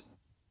towards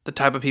the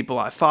type of people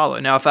I follow.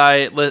 Now, if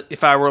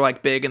I were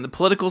like big in the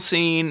political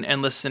scene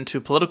and listened to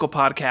political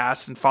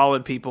podcasts and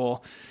followed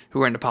people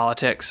who are into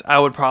politics, I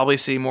would probably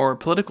see more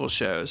political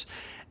shows.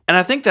 And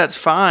I think that's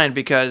fine,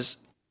 because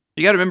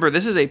you got to remember,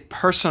 this is a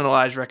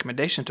personalized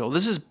recommendation tool.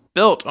 This is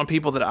built on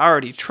people that I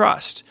already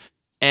trust.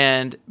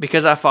 And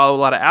because I follow a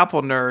lot of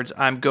Apple nerds,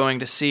 I'm going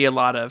to see a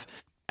lot of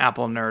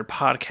Apple nerd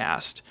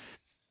podcast.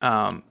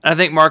 I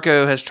think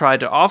Marco has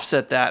tried to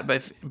offset that,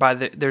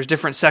 but there's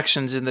different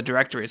sections in the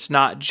directory. It's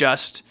not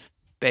just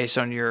based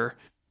on your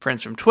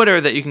friends from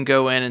Twitter that you can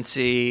go in and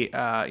see,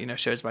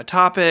 shows by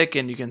topic,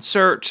 and you can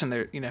search.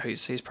 And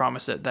he's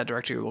promised that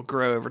directory will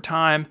grow over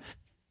time.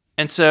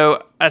 And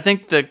so I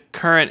think the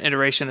current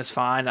iteration is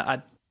fine.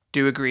 I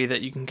do agree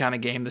that you can kind of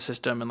game the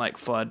system and like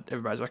flood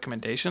everybody's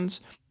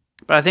recommendations.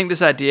 But I think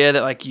this idea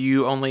that like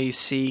you only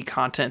see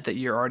content that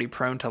you're already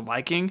prone to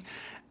liking,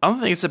 I don't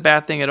think it's a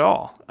bad thing at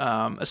all.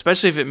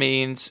 Especially if it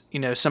means,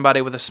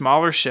 somebody with a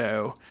smaller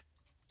show,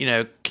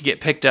 could get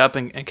picked up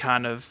and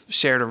kind of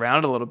shared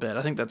around a little bit.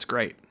 I think that's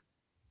great.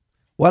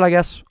 Well, I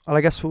guess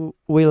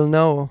we'll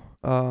know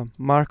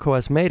Marco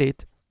has made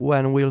it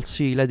when we'll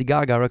see Lady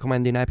Gaga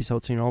recommending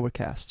episodes in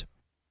Overcast.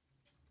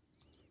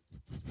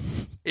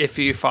 If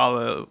you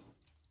follow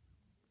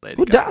Lady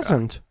Who Gaga.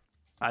 doesn't?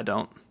 I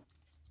don't.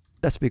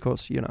 That's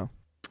because,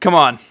 Come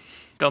on.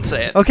 Don't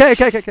say it. Okay.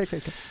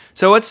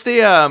 So what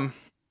are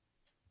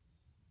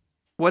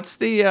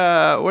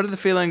the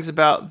feelings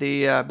about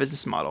the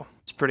business model?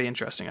 It's pretty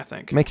interesting, I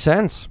think. Makes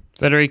sense.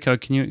 Federico,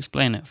 can you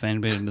explain it for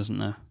anybody that doesn't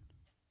know?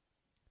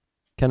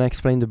 Can I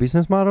explain the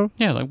business model?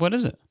 Yeah, like what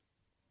is it?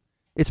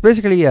 It's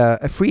basically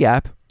a free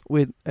app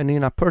with an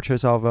in-app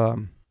purchase of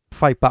 $5,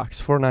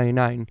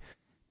 $4.99,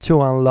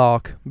 to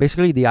unlock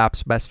basically the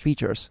app's best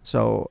features.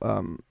 So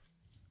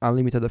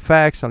unlimited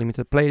effects,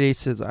 unlimited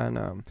playlists,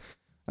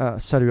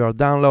 and cellular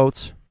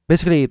downloads.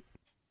 Basically,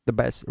 the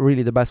best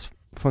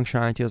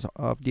functionalities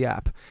of the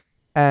app.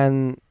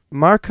 And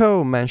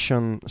Marco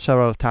mentioned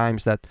several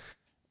times that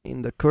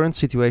in the current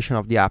situation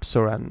of the App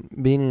Store and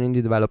being an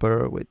indie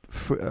developer with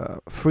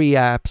free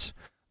apps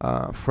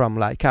from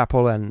like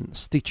Apple and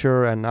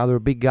Stitcher and other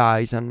big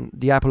guys, and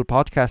the Apple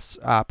Podcasts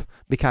app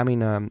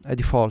becoming a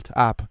default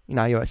app in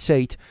iOS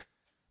 8,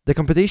 the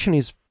competition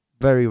is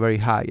very, very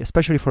high,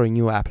 especially for a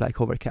new app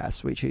like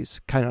Overcast, which is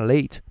kind of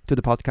late to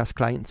the podcast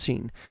client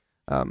scene.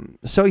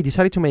 So he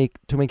decided to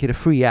make it a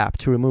free app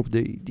to remove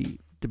the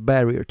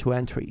barrier to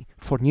entry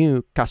for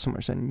new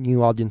customers and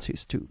new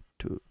audiences to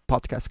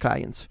podcast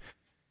clients.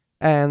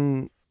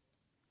 And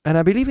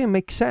I believe it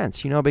makes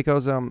sense,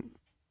 because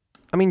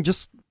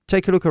just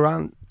take a look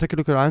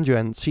around you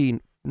and see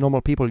normal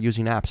people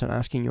using apps and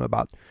asking you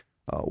about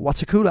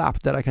what's a cool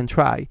app that I can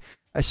try.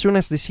 As soon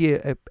as they see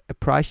a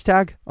price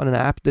tag on an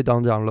app, they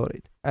don't download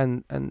it,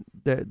 and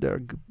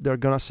they're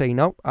gonna say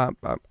no.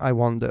 I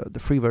want the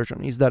free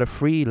version. Is that a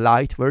free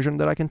light version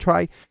that I can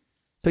try?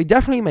 So it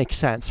definitely makes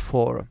sense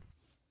for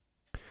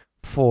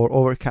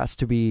Overcast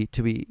to be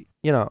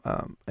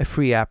a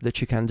free app that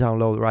you can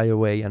download right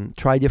away and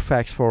try the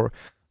effects for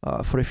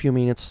a few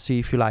minutes, see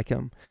if you like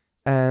them.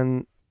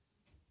 And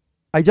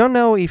I don't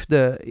know if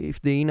the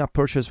in-app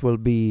purchase will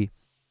be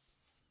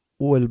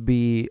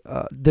the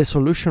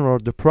solution or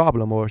the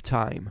problem over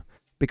time,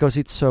 because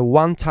it's a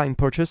one-time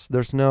purchase.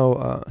 There's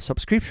no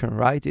subscription,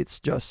 right? It's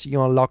just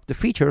you unlock the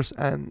features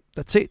and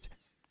that's it.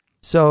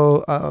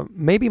 So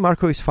maybe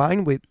Marco is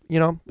fine with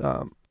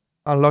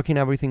unlocking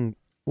everything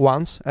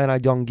once and I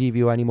don't give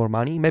you any more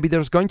money. Maybe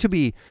there's going to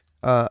be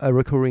a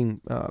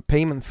recurring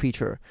payment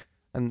feature,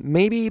 and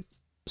maybe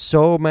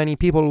so many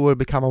people will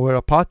become aware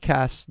of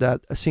podcasts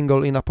that a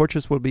single in-app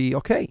purchase will be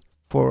okay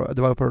for a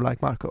developer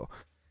like Marco.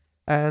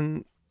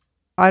 And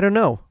I don't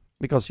know,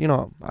 because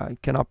I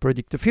cannot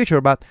predict the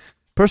future, but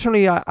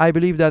personally I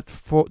believe that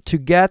to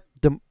get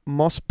the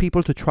most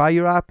people to try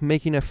your app,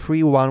 making a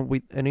free one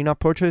with an in-app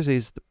purchase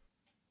is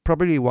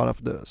probably one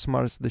of the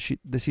smartest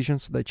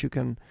decisions that you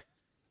can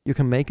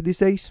make these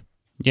days.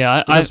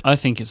 Yeah, I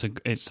think it's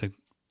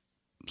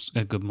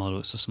a good model.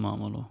 It's a smart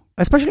model,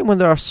 especially when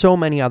there are so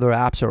many other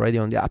apps already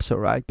on the App Store,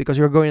 right? Because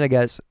you're going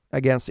against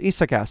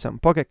Instacast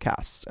and Pocket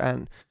Casts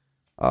and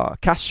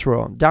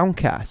Castro,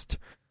 Downcast.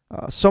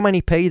 So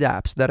many paid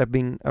apps that have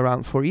been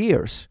around for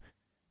years,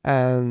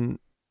 and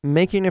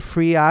making a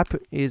free app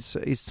is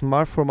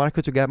smart for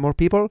Marco to get more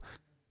people,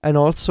 and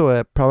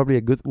also probably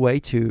a good way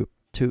to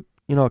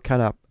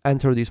kind of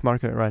enter this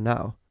market right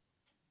now.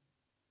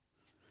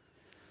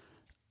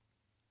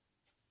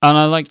 And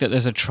I like that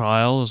there's a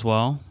trial as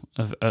well,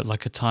 of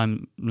like a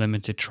time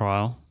limited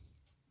trial.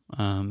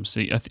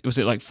 So was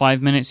it like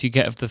 5 minutes you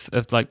get of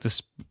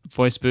this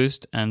voice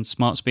boost and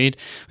smart speed,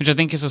 which I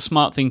think is a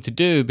smart thing to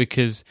do,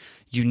 because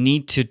you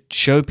need to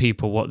show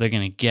people what they're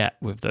going to get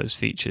with those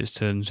features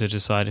to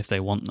decide if they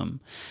want them.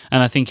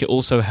 And I think it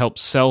also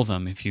helps sell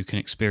them if you can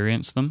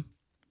experience them.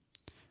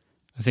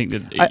 I think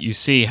that you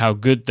see how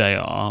good they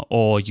are,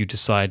 or you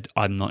decide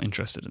I'm not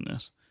interested in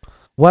this.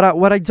 What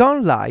I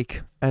don't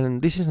like,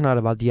 and this is not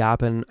about the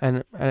app, and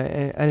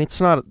it's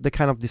not the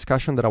kind of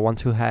discussion that I want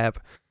to have,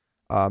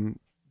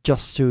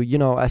 just to,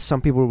 as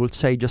some people would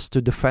say, just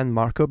to defend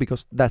Marco,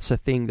 because that's a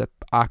thing that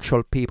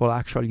actual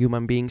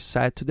human beings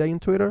said today in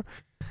Twitter.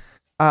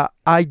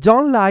 I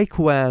don't like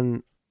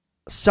when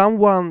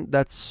someone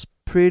that's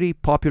pretty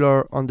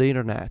popular on the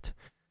internet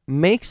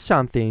makes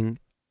something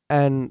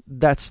and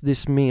that's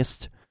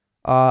dismissed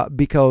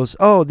because,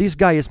 this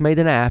guy has made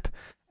an app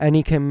and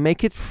he can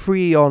make it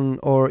free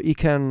or he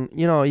can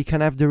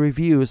have the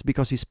reviews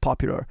because he's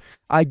popular.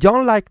 I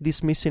don't like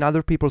dismissing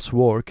other people's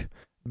work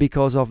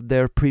because of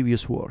their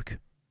previous work.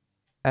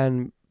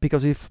 And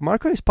because if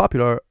Marco is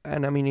popular,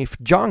 and if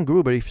John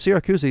Gruber, if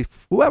Syracuse,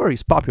 if whoever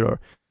is popular,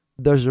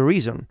 there's a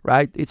reason,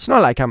 right? It's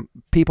not like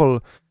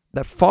people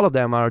that follow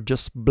them are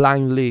just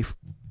blindly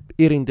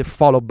hitting the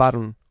follow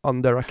button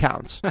on their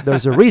accounts.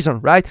 There's a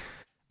reason, right?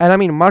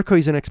 And Marco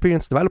is an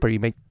experienced developer.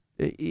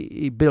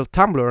 He built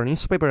Tumblr and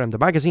Instapaper and the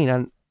magazine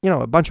and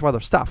a bunch of other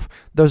stuff.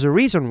 There's a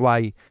reason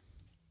why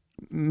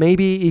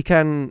maybe he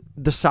can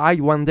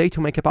decide one day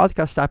to make a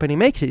podcast app and he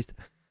makes it.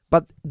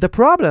 But the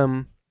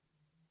problem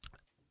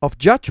of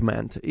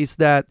judgment is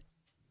that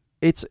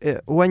it's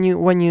when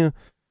you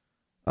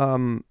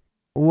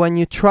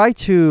try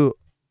to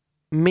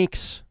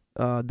mix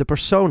the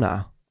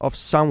persona of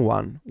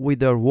someone with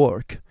their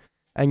work,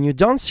 and you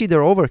don't see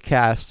their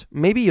Overcast,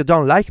 maybe you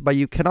don't like, but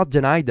you cannot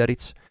deny that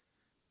it's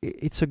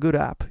a good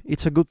app,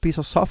 it's a good piece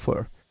of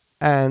software,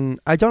 and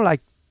I don't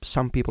like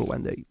some people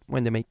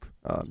when they make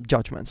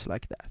judgments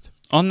like that.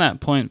 On that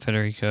point,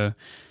 Federico,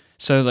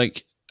 so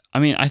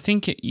I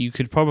think you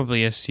could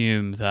probably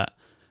assume that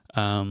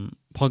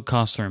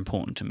podcasts are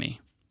important to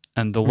me.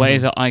 And the way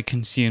that I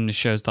consume the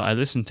shows that I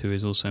listen to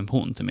is also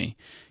important to me.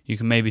 You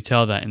can maybe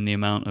tell that in the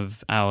amount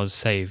of hours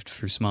saved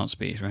through Smart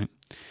Speed, right?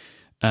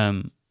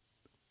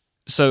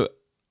 So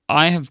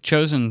I have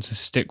chosen to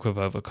stick with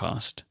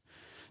Overcast.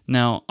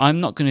 Now, I'm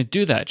not going to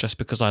do that just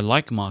because I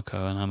like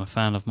Marco and I'm a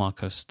fan of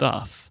Marco's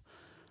stuff.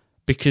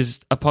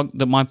 Because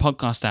my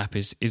podcast app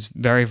is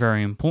very,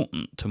 very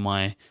important to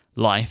my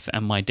life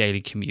and my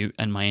daily commute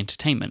and my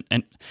entertainment.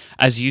 And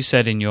as you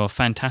said in your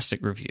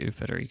fantastic review,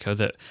 Federico,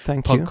 that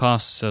Thank you.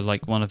 podcasts are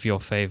like one of your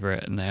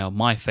favorite, and they are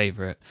my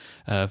favorite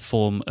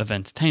form of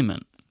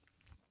entertainment.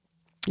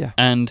 Yeah.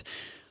 And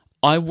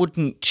I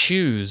wouldn't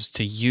choose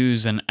to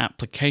use an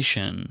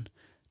application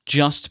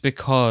just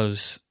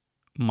because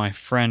my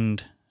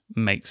friend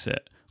makes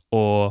it,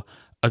 or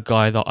a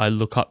guy that I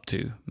look up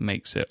to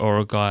makes it, or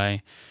a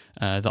guy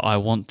that I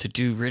want to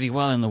do really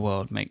well in the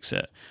world makes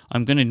it.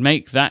 I'm going to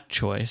make that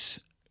choice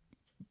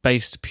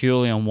based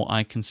purely on what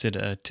I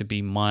consider to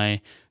be my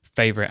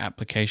favorite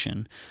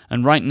application.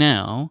 And right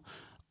now,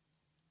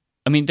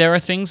 I mean, there are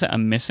things that are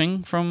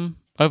missing from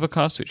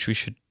Overcast, which we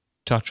should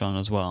touch on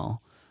as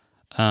well.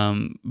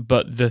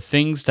 But the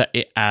things that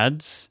it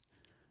adds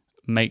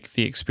make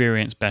the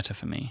experience better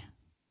for me.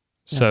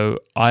 So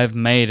I've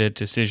made a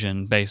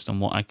decision based on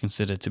what I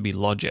consider to be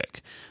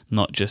logic,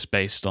 not just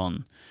based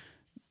on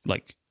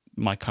like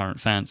my current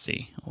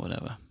fancy or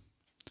whatever.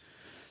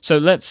 So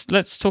let's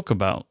talk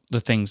about the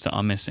things that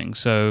are missing.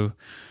 So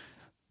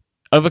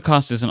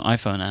Overcast is an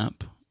iPhone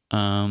app.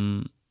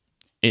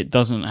 It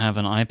doesn't have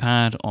an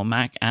iPad or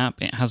Mac app.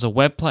 It has a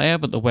web player,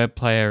 but the web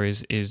player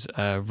is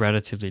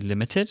relatively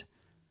limited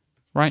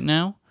right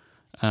now.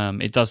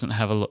 It doesn't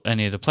have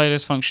any of the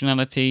playlist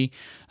functionality,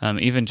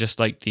 even just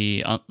like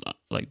the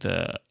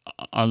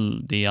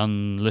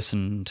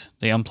unlistened,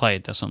 the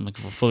unplayed. That's what I'm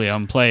looking for. Fully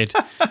unplayed.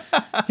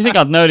 You think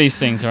I'd know these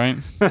things, right?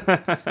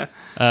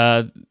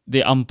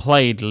 The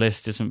unplayed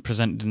list isn't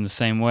presented in the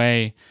same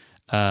way.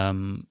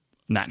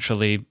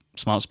 Naturally,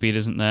 Smart Speed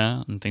isn't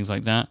there, and things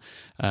like that.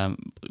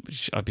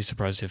 Which I'd be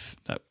surprised if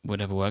that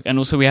would ever work. And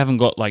also, we haven't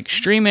got like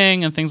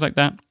streaming and things like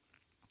that.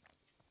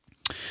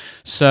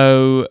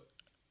 So,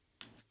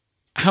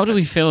 how do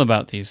we feel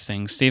about these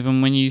things,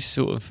 Stephen? When you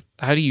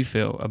how do you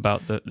feel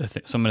about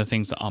some of the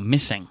things that are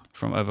missing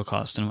from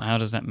Overcast, and how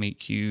does that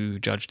make you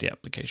judge the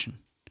application?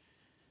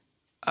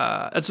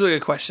 That's a really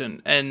good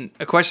question, and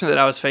a question that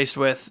I was faced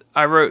with.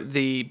 I wrote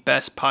the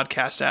best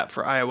podcast app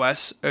for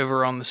iOS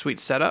over on the Suite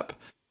Setup,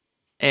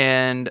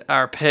 and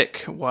our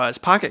pick was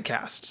Pocket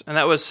Casts, and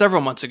that was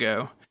several months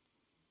ago.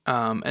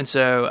 And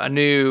so I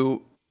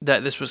knew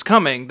that this was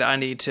coming, that I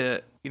need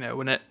to,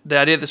 the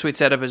idea of the Suite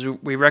Setup is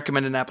we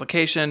recommend an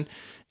application,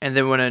 and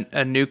then when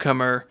a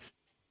newcomer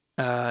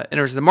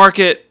enters the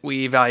market,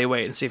 we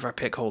evaluate and see if our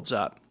pick holds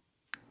up.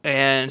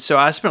 And so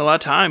I spent a lot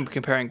of time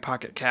comparing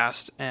Pocket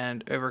Cast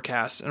and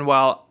Overcast, and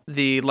while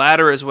the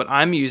latter is what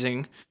I'm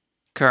using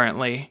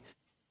currently,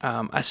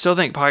 I still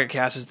think Pocket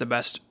Cast is the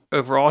best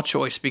overall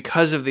choice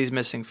because of these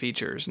missing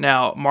features.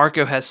 Now,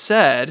 Marco has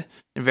said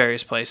in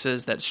various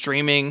places that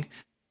streaming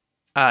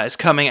is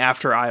coming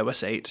after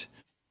iOS 8,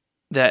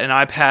 that an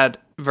iPad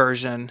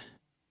version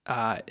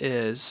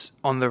is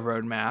on the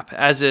roadmap,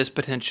 as is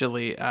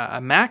potentially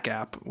a Mac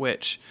app,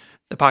 which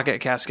the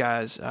Pocket Cast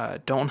guys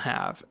don't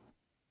have.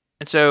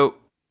 And so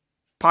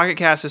Pocket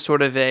Cast is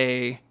sort of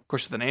of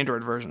course with an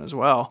Android version as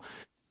well,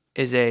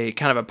 is a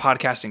kind of a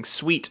podcasting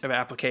suite of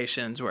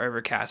applications where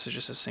Overcast is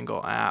just a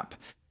single app.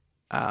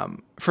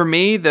 For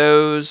me,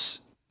 those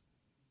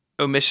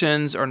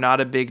omissions are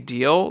not a big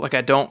deal. Like,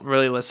 I don't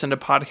really listen to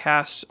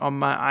podcasts on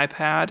my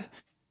iPad.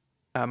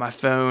 My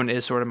phone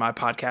is sort of my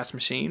podcast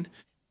machine.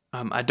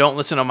 I don't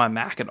listen on my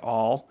Mac at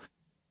all.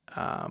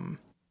 And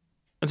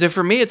so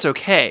for me, it's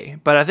okay.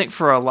 But I think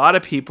for a lot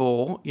of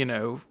people,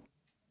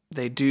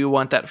 they do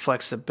want that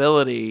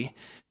flexibility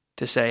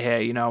to say,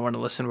 hey, I want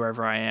to listen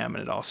wherever I am,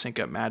 and it all sync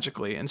up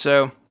magically. And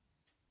so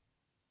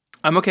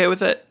I'm okay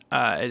with it.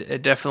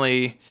 It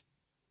definitely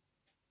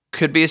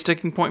could be a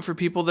sticking point for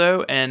people,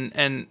 though.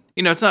 And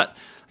it's not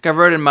like I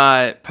wrote in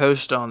my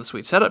post on the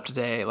Suite Setup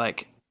today,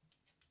 like,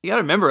 you got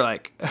to remember,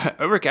 like,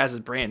 Overcast is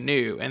brand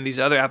new, and these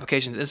other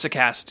applications,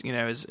 Instacast,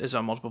 is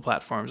on multiple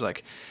platforms.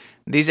 Like,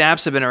 these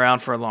apps have been around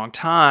for a long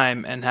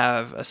time and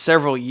have a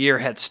several-year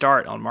head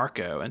start on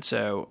Marco. And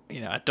so,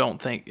 I don't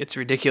think it's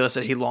ridiculous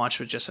that he launched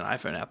with just an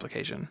iPhone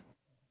application.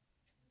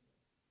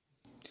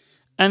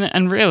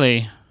 And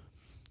really,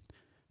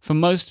 for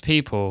most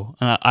people,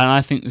 and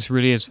I think this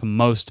really is for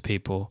most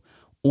people,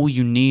 all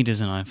you need is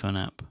an iPhone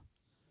app.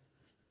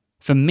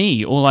 For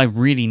me, all I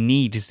really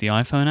need is the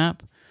iPhone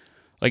app.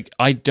 Like,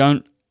 I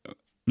don't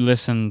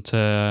listen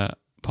to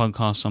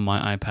podcasts on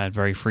my iPad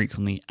very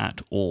frequently at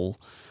all.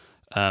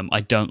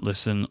 I don't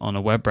listen on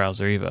a web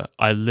browser either.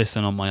 I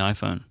listen on my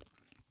iPhone.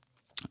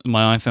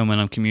 My iPhone when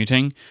I'm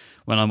commuting.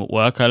 When I'm at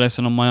work, I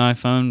listen on my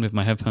iPhone with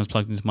my headphones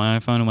plugged into my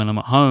iPhone. And when I'm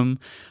at home,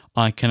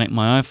 I connect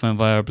my iPhone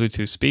via a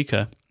Bluetooth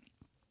speaker,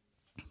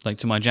 like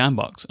to my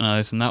Jambox, and I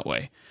listen that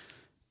way.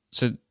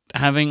 So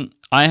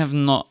I have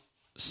not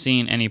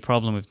seen any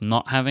problem with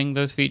not having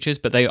those features,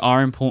 but they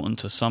are important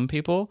to some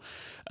people.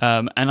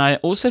 And I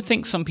also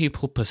think some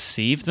people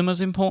perceive them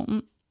as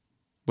important,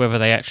 whether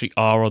they actually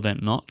are or they're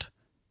not.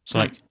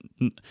 So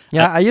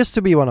I used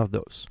to be one of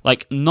those.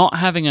 Like, not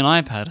having an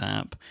iPad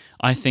app,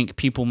 I think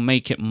people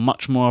make it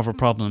much more of a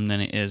problem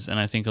than it is. And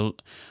I think a lot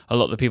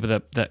of the people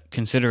that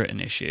consider it an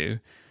issue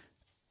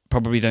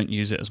probably don't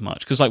use it as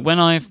much. Because like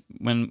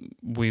when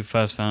we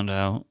first found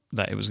out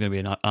that it was going to be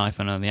an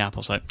iPhone on the app, I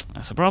was like,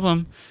 that's a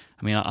problem.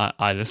 I mean,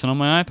 I listen on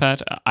my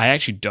iPad. I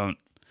actually don't.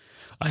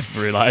 I've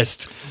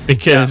realized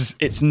because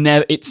it's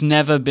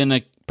never been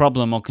a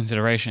problem or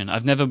consideration.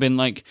 I've never been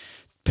like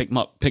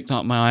picked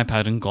up my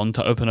iPad and gone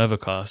to open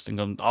Overcast and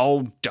gone,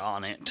 oh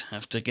darn it, I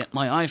have to get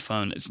my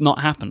iPhone. It's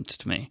not happened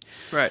to me.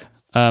 Right.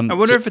 I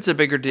wonder if it's a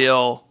bigger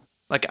deal.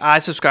 Like I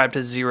subscribe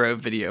to Zero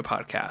Video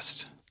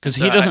Podcast. Because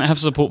he doesn't have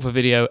support for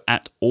video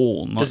at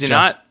all. Does he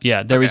not?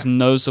 Yeah, there is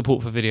no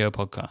support for video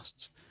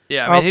podcasts.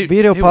 Yeah, I mean,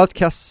 video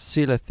podcasts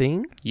still a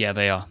thing? Yeah,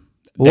 they are.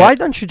 Why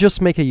don't you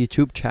just make a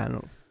YouTube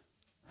channel?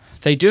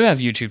 They do have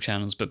YouTube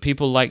channels, but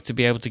people like to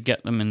be able to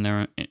get them in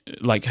their,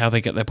 like how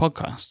they get their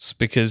podcasts.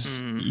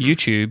 Because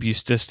YouTube,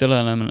 there's still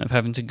an element of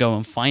having to go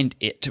and find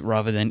it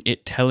rather than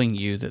it telling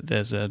you that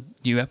there's a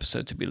new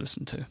episode to be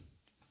listened to.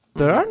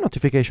 There are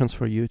notifications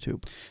for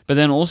YouTube. But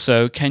then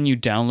also, can you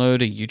download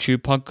a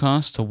YouTube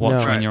podcast to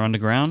watch No. when you're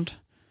underground?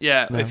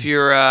 Yeah, No. if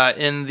you're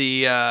in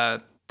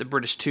the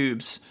British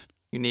tubes,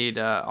 you need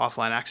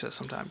offline access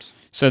sometimes.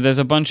 So there's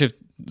a bunch of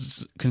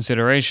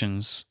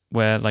considerations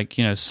where, like,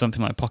 you know,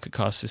 something like Pocket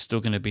Cast is still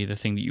going to be the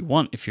thing that you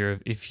want if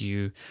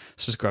you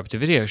subscribe to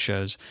video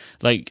shows.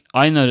 Like,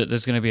 I know that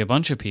there's going to be a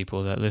bunch of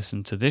people that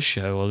listen to this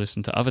show or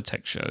listen to other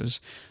tech shows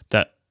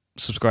that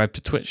subscribe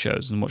to Twitch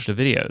shows and watch the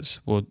videos.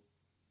 Well,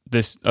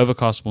 this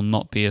Overcast will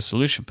not be a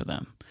solution for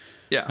them.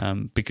 Yeah.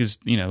 Because,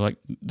 you know, like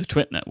the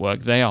Twit network,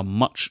 they are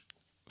much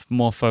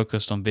more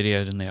focused on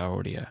video than they are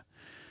audio.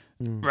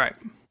 Right.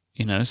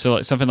 You know, so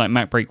like something like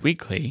Mac Break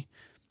Weekly,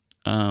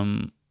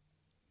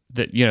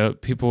 that, you know,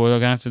 people are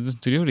going to have to listen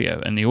to the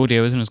audio, and the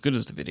audio isn't as good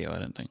as the video, I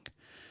don't think.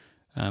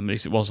 At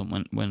least it wasn't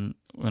when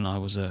I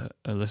was a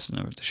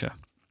listener of the show.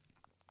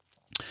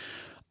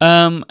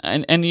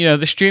 And you know,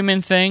 the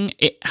streaming thing,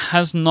 it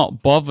has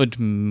not bothered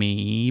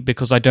me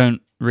because I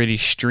don't really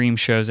stream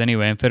shows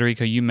anyway. And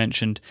Federico, you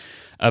mentioned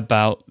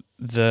about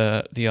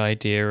the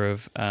idea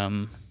of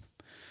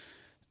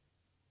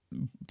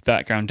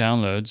background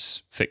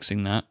downloads,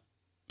 fixing that.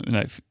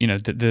 Like, you know,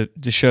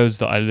 the shows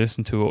that I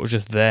listen to are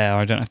just there.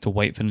 I don't have to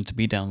wait for them to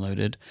be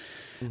downloaded.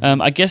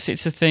 I guess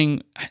it's a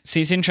thing.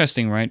 See, it's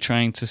interesting, right?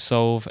 Trying to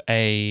solve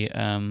a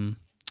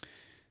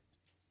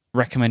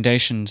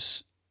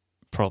recommendations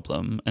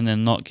problem and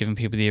then not giving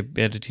people the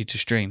ability to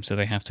stream, so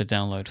they have to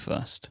download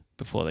first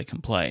before they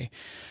can play.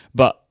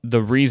 But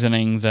the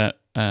reasoning that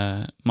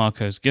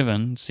Marco's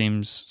given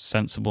seems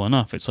sensible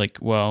enough. It's like,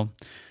 well,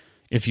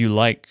 if you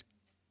like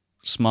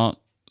smart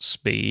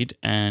speed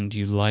and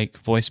you like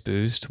voice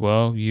boost,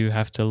 well, you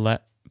have to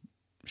let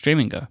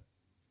streaming go.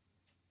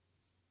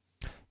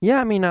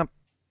 Yeah, I mean,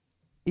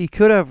 he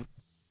could have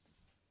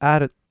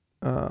added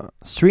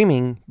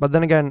streaming, but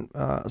then again,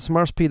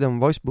 smart speed and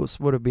voice boost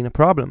would have been a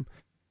problem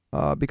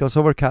because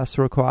Overcast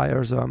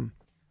requires a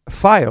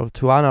file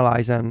to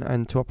analyze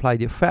and to apply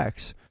the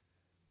effects.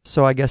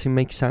 So I guess it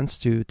makes sense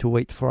to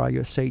wait for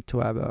iOS 8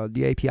 to have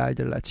the API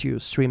that lets you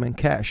stream and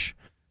cache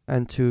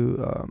and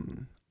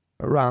to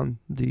run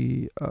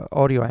the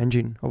audio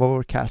engine of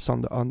Overcast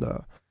on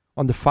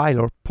the file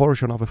or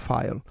portion of a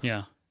file.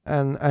 Yeah.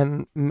 And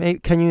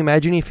can you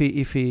imagine if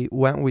he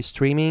went with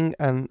streaming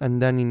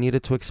and then he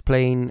needed to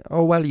explain,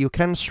 oh well, you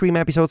can stream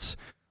episodes,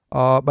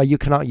 but you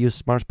cannot use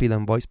smart speed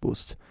and voice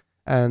boost,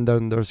 and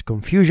then there's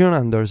confusion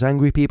and there's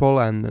angry people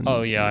and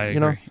oh yeah, I agree.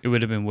 Know? It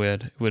would have been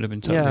weird. It would have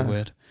been totally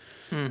weird.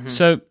 Mm-hmm.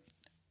 So,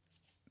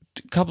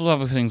 a couple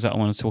of other things that I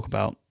want to talk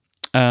about.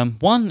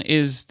 One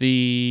is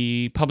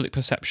the public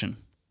perception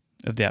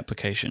of the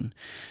application.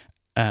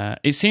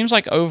 It seems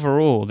like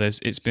overall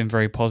it's been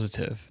very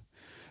positive.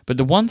 But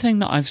the one thing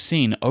that I've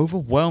seen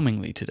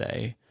overwhelmingly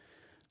today,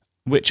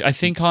 which I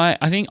think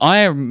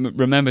I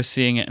remember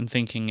seeing it and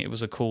thinking it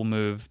was a cool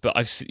move,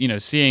 but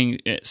seeing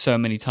it so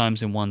many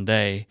times in one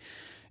day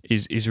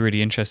is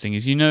really interesting.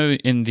 Is, you know,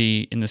 in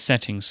the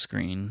settings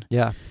screen,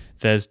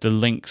 there's the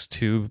links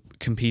to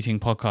competing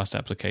podcast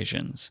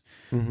applications.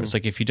 Mm-hmm. It's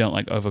like, if you don't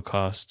like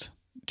Overcast,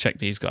 check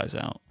these guys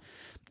out.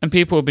 And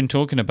people have been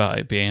talking about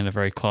it being a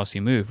very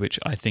classy move, which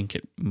I think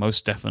it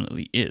most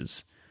definitely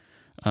is.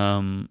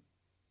 I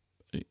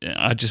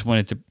just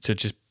wanted to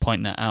just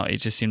point that out. It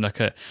just seemed like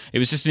it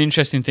was just an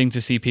interesting thing to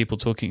see people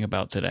talking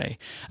about today.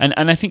 And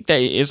I think that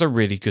it is a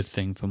really good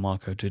thing for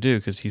Marco to do,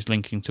 because he's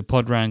linking to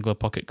Pod Wrangler,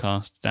 Pocket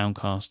Cast,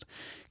 Downcast,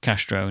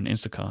 Castro, and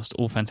Instacast,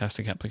 all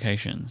fantastic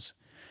applications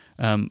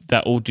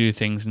that all do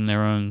things in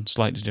their own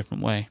slightly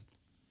different way.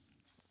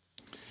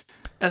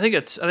 I think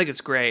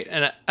it's great,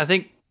 and I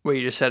think what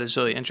you just said is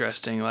really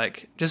interesting.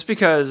 Like, just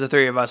because the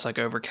three of us like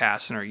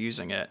Overcast and are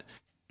using it,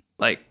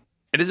 like,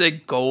 it is a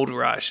gold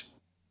rush.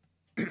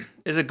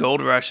 It's a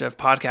gold rush of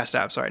podcast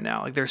apps right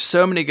now. Like, there's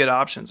so many good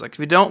options. Like, if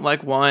you don't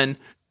like one,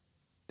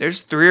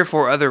 there's 3 or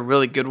 4 other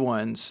really good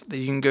ones that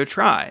you can go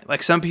try.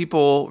 Like, some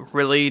people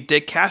really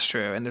dig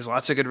Castro, and there's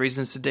lots of good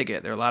reasons to dig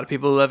it. There are a lot of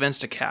people who love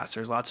Instacast.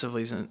 There's lots of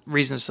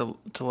reasons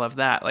to love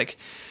that. Like,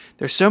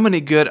 there's so many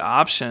good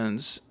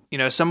options. You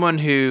know, someone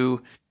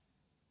who,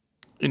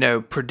 you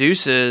know,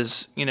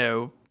 produces, you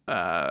know,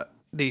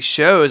 these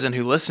shows and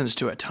who listens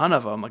to a ton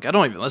of them. Like, I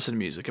don't even listen to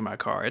music in my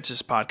car. It's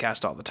just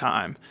podcast all the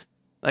time.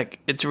 Like,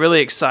 it's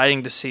really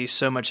exciting to see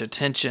so much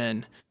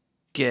attention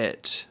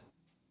get,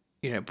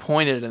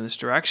 pointed in this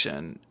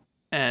direction.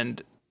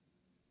 And,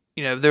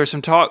 there was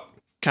some talk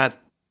kind of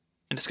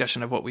in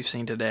discussion of what we've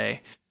seen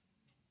today.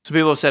 Some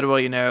people have said,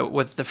 well,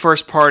 with the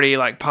first party,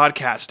 like,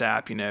 podcast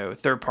app,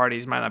 third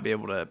parties might not be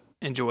able to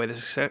enjoy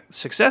the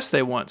success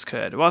they once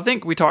could. Well, I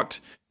think we talked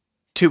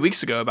 2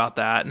 weeks ago about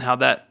that and how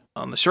that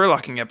on the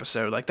Sherlocking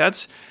episode, like,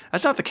 that's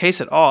not the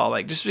case at all.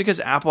 Like, just because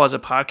Apple has a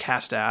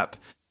podcast app,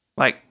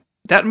 like,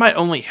 that might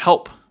only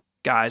help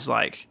guys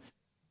like,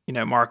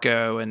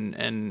 Marco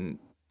and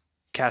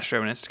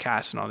Castro and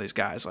Instacast and all these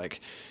guys. Like,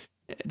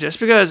 just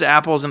because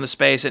Apple's in the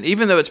space, and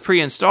even though it's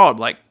pre-installed,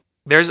 like,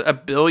 there's a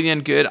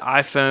billion good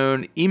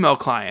iPhone email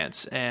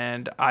clients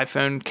and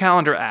iPhone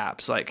calendar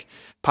apps. Like,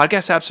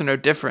 podcast apps are no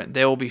different.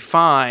 They will be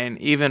fine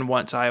even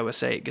once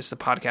iOS 8 gets the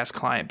podcast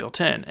client built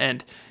in.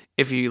 And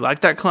if you like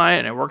that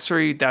client and it works for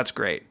you, that's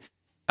great.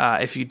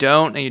 If you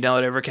don't and you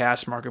download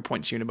Overcast, Marco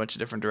points you in a bunch of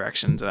different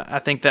directions. And I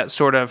think that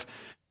sort of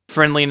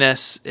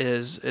friendliness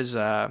is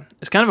kind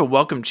of a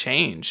welcome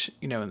change,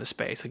 in the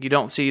space. Like, you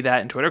don't see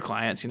that in Twitter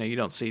clients. You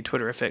don't see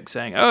Twitterific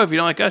saying, "Oh, if you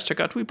don't like us,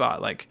 check out Tweetbot."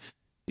 Like,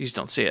 you just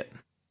don't see it.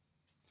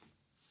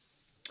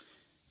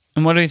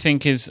 And what do you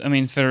think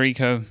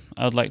Federico,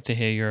 I would like to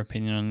hear your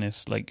opinion on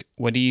this. Like,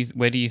 where do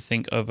you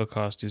think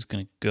Overcast is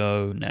going to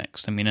go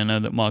next? I know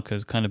that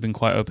Marco's kind of been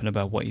quite open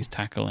about what he's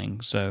tackling.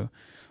 So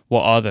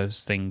what are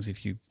those things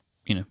if you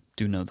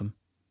do know them?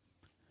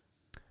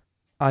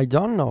 I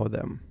don't know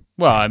them.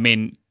 Well,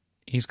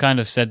 he's kind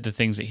of said the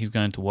things that he's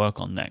going to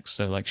work on next.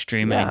 So, like,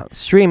 streaming. Yeah,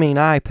 streaming,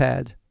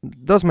 iPad.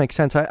 Does make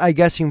sense. I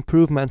guess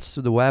improvements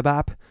to the web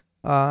app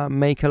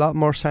make a lot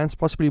more sense,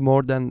 possibly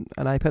more than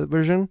an iPad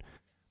version.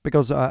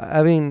 Because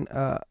having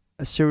a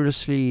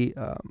seriously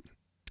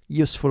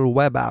useful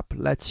web app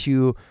lets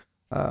you,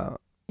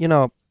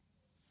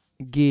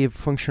 give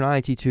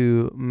functionality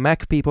to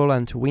Mac people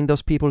and to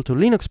Windows people, to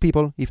Linux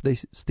people, if they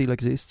still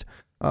exist.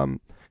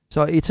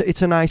 So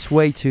it's a nice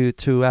way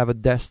to have a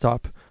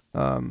desktop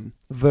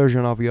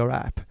version of your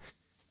app.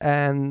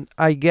 And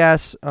I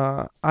guess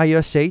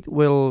iOS 8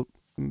 will,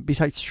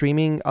 besides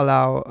streaming,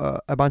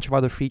 allow a bunch of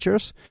other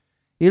features.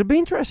 It'll be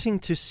interesting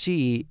to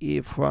see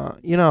if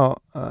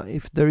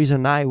if there is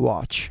an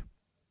iWatch,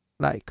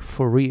 like,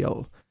 for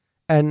real,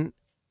 and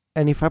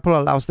if Apple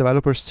allows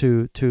developers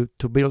to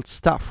build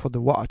stuff for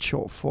the watch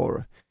or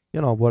for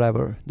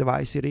whatever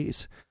device it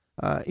is.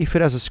 If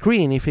it has a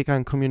screen, if it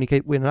can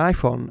communicate with an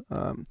iPhone,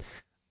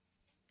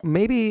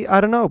 maybe, I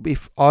don't know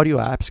if audio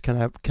apps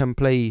can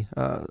play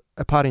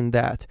a part in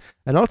that.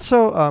 And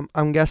also,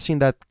 I'm guessing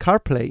that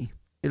CarPlay,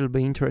 it'll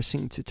be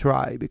interesting to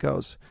try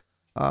because.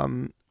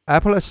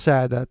 Apple has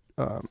said that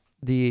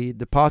the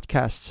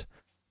podcast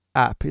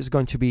app is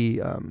going to be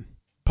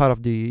part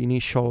of the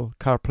initial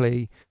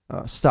CarPlay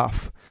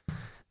stuff.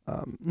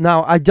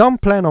 Now, I don't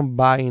plan on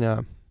buying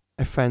a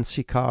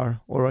fancy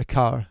car or a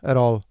car at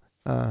all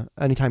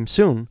anytime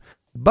soon,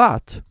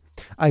 but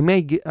I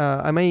may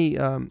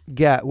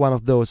get one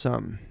of those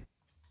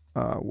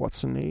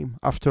what's the name,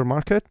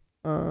 aftermarket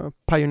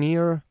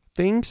Pioneer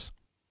things,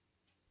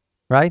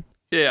 right?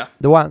 Yeah,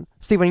 the one.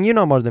 Steven, you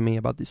know more than me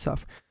about this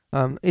stuff.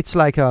 It's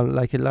like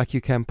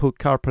you can put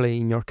CarPlay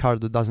in your car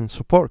that doesn't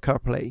support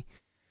CarPlay.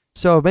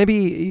 So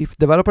maybe if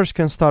developers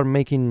can start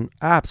making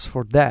apps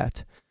for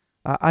that,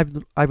 I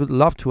would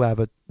love to have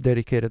a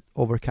dedicated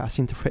Overcast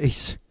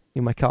interface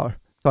in my car,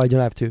 so I don't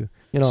have to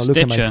look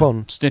at my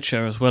phone.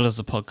 Stitcher, as well as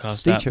the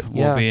podcast app,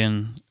 will be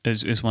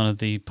is one of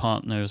the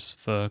partners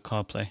for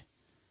CarPlay.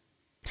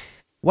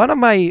 One of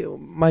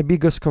my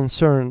biggest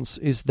concerns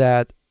is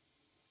that.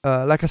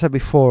 Like I said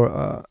before,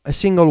 a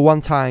single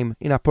one-time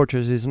in-app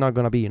purchase is not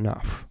going to be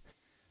enough.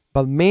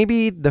 But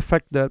maybe the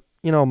fact that,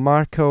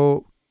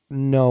 Marco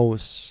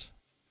knows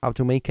how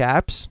to make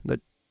apps,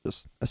 that's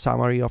just a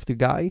summary of the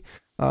guy.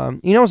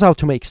 He knows how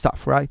to make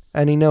stuff, right?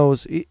 And he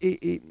knows,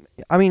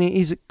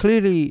 he's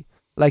clearly,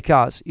 like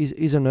us,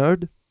 he's a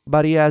nerd,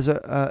 but he has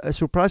a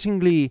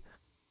surprisingly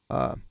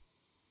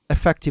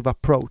effective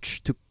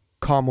approach to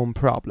common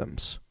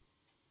problems.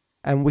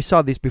 And we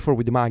saw this before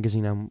with the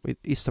magazine and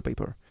with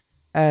Instapaper.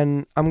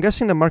 And I'm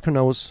guessing that Marco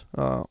knows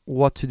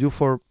what to do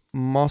for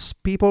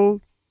most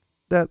people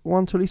that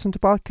want to listen to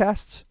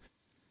podcasts.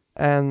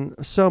 And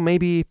so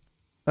maybe,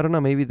 I don't know,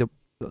 maybe the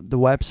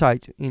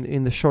website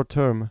in the short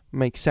term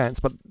makes sense.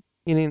 But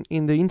in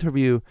the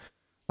interview,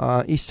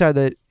 he said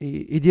that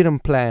he didn't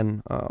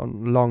plan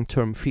on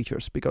long-term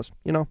features because,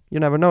 you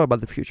never know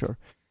about the future.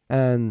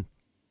 And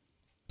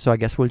so I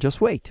guess we'll just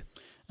wait.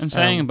 And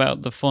saying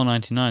about the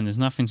 $4.99, there's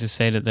nothing to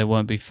say that there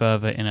won't be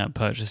further in-app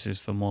purchases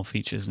for more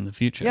features in the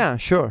future. Yeah,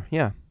 sure,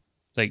 yeah.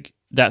 Like,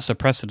 that's a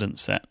precedent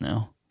set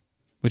now,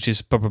 which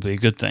is probably a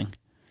good thing.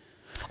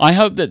 I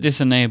hope that this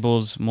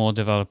enables more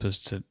developers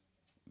to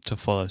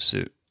follow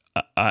suit.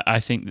 I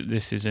think that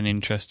this is an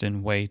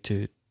interesting way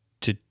to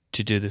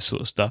do this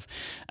sort of stuff.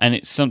 And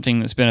it's something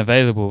that's been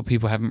available, but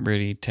people haven't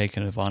really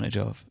taken advantage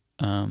of.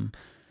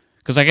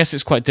 Because I guess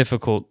it's quite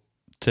difficult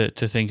to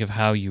think of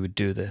how you would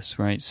do this,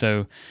 right?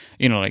 So,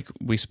 like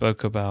we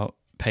spoke about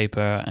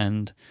Paper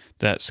and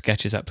that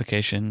Sketches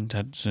application,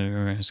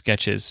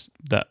 Sketches,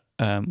 that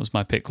was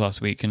my pick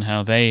last week, and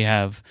how they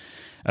have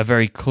a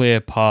very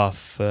clear path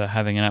for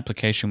having an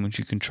application which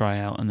you can try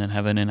out and then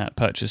have an in-app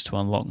purchase to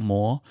unlock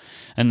more.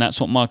 And that's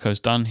what Marco's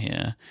done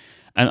here.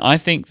 And I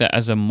think that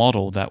as a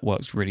model, that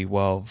works really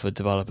well for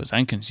developers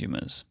and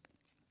consumers.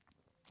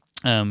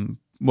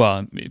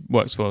 Well, it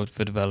works well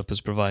for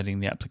developers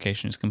providing the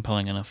application is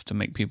compelling enough to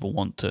make people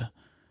want to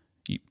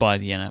buy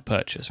the in-app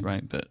purchase,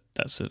 right? But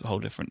that's a whole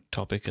different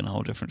topic and a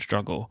whole different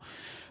struggle.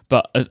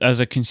 But as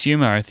a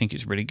consumer, I think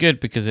it's really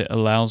good because it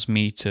allows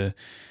me to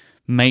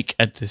make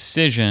a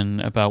decision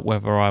about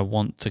whether I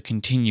want to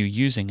continue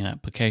using an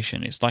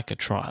application. It's like a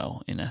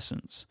trial, in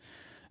essence.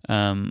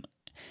 And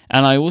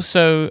I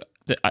also...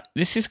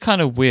 This is kind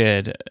of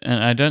weird,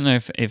 and I don't know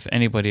if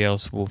anybody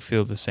else will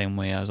feel the same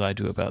way as I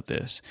do about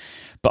this,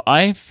 but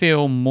I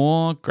feel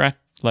more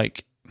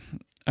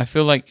I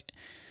feel like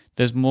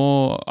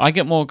I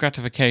get more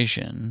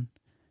gratification,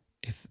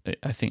 if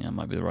I think that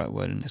might be the right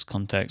word in this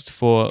context,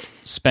 for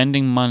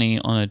spending money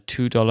on a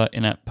 $2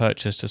 in-app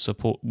purchase to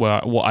support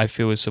what I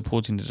feel is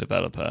supporting the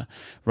developer,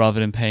 rather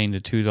than paying the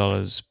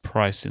 $2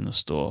 price in the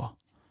store.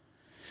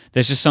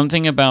 There's just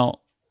something about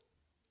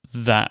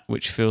that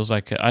which feels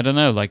like, I don't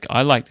know, like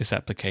I like this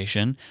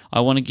application,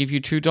 I want to give you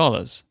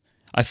 $2.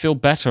 I feel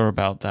better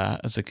about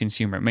that as a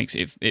consumer.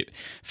 It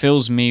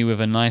fills me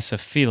with a nicer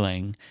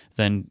feeling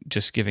than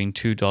just giving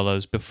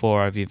 $2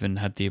 before I've even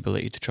had the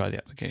ability to try the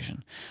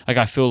application. Like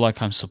I feel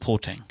like I'm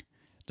supporting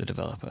the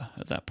developer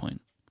at that point.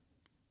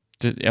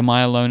 Am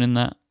I alone in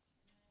that?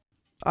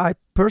 I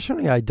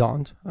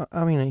don't.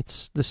 I mean,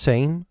 it's the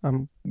same.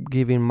 I'm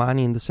giving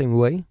money in the same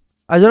way.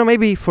 I don't know,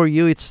 maybe for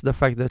you it's the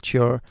fact that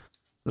you're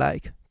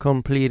like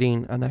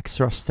completing an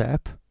extra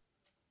step.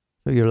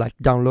 So you're like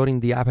downloading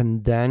the app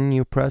and then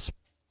you press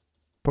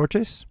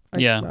purchase? I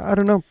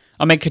don't know.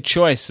 I make a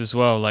choice as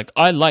well. Like,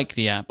 I like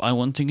the app. I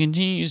want to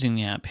continue using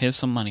the app. Here's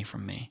some money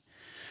from me.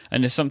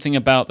 And there's something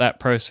about that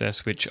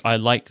process which I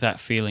like that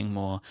feeling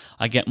more.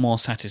 I get more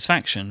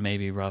satisfaction,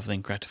 maybe, rather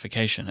than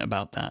gratification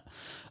about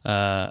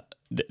that.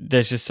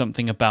 There's just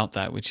something about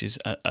that which is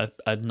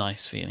a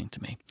nice feeling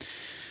to me.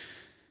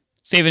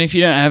 Stephen, if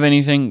you don't have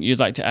anything you'd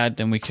like to add,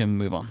 then we can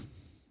move on.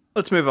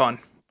 Let's move on.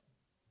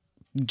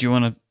 Do you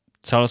want to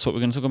tell us what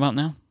we're going to talk about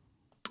now?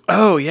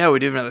 Oh, yeah, we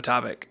do have another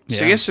topic. Yeah.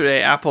 So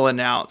yesterday, Apple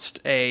announced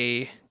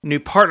a new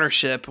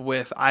partnership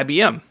with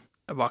IBM,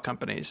 of all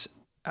companies.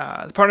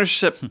 The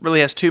partnership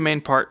really has two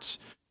main parts.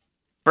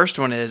 First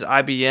one is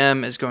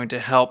IBM is going to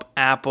help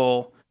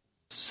Apple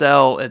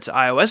sell its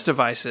iOS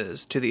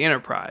devices to the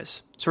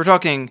enterprise. So we're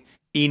talking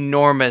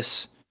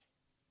enormous,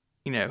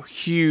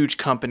 huge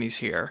companies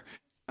here.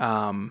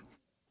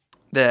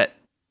 That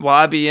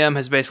while IBM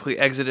has basically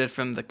exited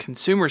from the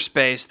consumer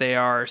space, they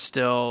are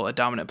still a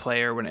dominant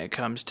player when it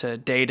comes to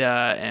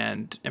data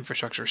and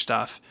infrastructure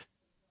stuff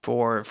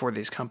for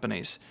these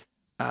companies.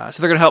 So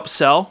they're going to help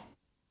sell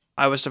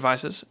iOS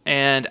devices.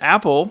 And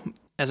Apple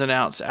has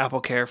announced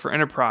Apple Care for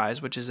Enterprise,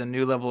 which is a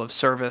new level of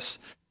service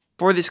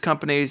for these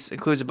companies. It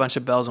includes a bunch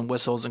of bells and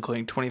whistles,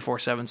 including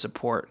 24/7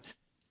 support.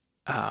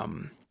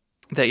 That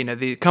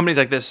the companies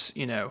like this,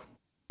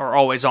 are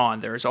always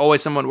on. There's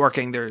always someone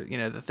working there.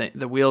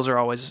 The wheels are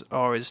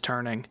always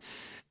turning,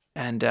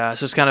 and so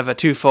it's kind of a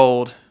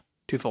twofold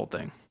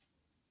thing.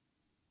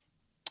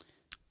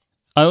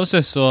 I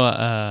also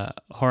saw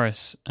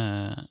Horace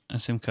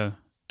Asimko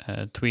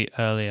tweet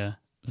earlier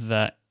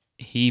that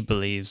he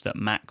believes that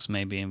Macs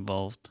may be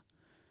involved,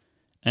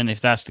 and if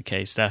that's the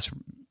case, that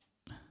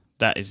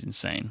is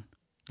insane.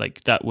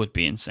 Like, that would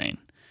be insane.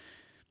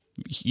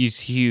 These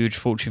huge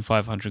Fortune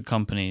 500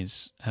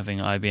 companies having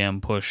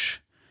IBM push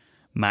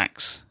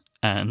Macs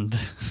and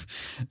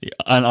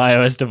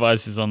iOS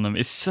devices on them.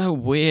 It's so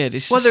weird.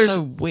 It's just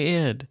so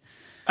weird.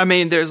 I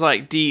mean, there's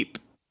like deep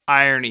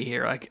irony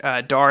here. Like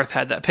Darth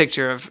had that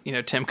picture of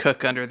Tim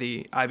Cook under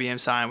the IBM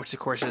sign, which of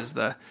course is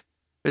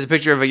there's a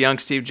picture of a young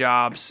Steve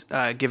Jobs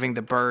giving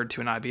the bird to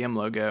an IBM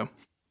logo.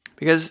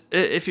 Because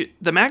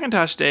the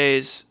Macintosh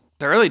days,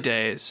 the early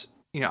days,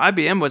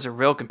 IBM was a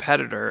real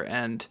competitor,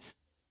 and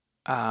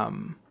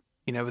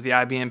with the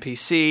IBM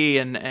PC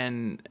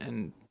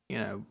and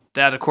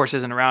that, of course,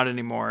 isn't around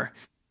anymore.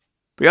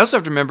 But you also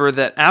have to remember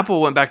that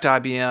Apple went back to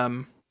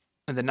IBM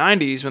in the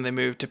 90s when they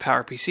moved to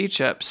PowerPC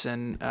chips,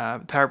 and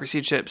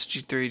PowerPC chips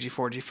G3,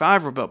 G4,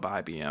 G5 were built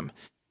by IBM.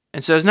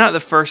 And so it's not the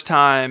first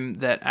time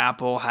that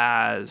Apple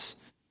has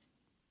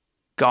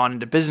gone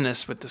into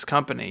business with this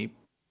company.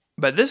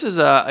 But this is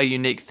a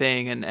unique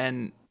thing,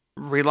 and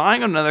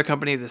relying on another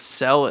company to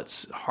sell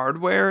its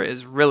hardware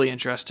is really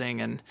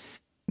interesting, and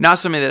not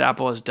something that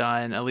Apple has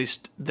done, at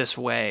least this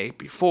way,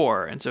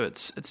 before, and so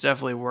it's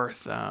definitely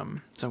worth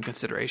some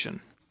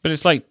consideration. But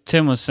it's like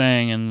Tim was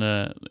saying in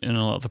a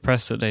lot of the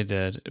press that they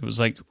did. It was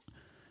like,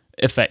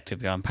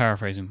 effectively, I'm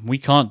paraphrasing, we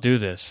can't do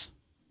this.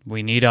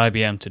 We need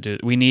IBM to do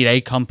it. We need a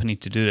company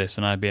to do this,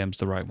 and IBM's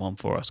the right one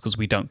for us because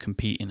we don't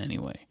compete in any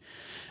way.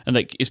 And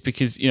like, it's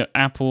because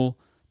Apple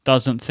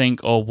doesn't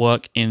think or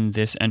work in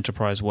this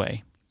enterprise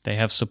way. They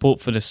have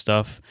support for this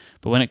stuff,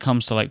 but when it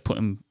comes to like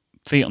putting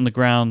feet on the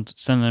ground,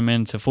 sending them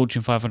into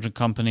Fortune 500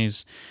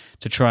 companies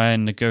to try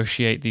and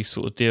negotiate these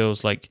sort of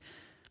deals, like,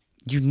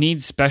 you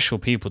need special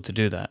people to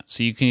do that.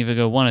 So you can either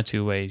go one or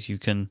two ways. You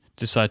can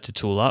decide to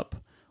tool up,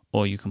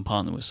 or you can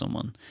partner with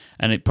someone.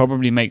 And it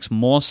probably makes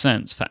more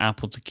sense for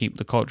Apple to keep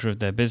the culture of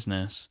their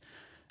business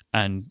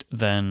and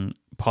then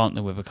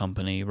partner with a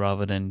company,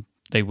 rather than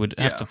they would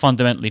have to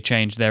fundamentally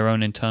change their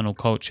own internal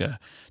culture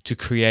to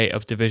create a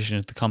division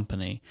of the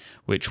company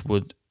which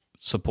would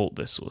support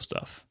this sort of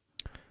stuff.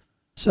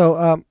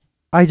 So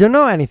I don't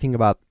know anything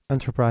about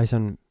enterprise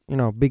and,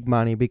 big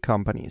money, big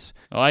companies.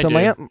 Oh, I so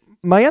do.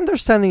 my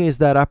understanding is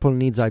that Apple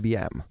needs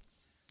IBM.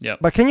 Yeah.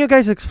 But can you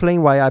guys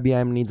explain why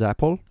IBM needs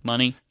Apple?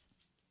 Money.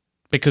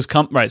 Because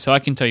so I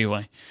can tell you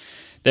why.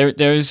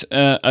 There's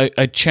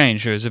a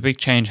change. There is a big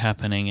change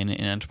happening in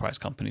enterprise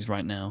companies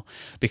right now,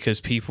 because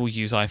people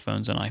use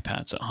iPhones and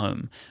iPads at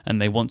home,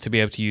 and they want to be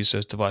able to use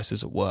those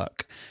devices at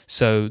work.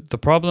 So the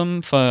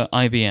problem for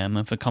IBM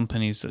and for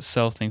companies that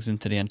sell things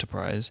into the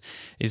enterprise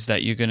is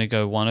that you're going to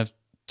go one of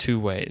two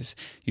ways.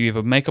 You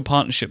either make a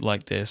partnership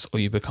like this, or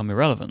you become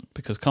irrelevant,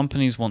 because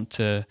companies want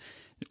to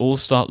all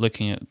start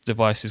looking at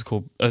devices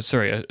called a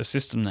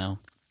system now.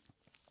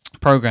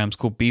 Programs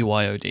called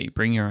BYOD,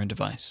 Bring Your Own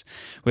Device,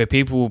 where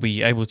people will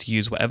be able to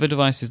use whatever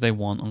devices they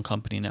want on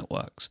company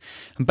networks.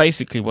 And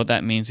basically what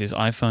that means is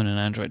iPhone and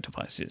Android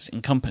devices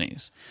in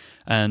companies.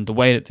 And the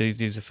way that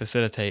these are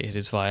facilitated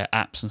is via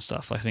apps and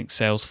stuff. I think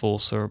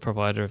Salesforce are a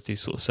provider of these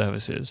sort of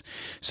services.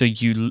 So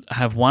you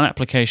have one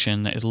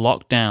application that is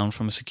locked down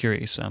from a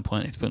security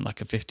standpoint. If you put like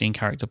a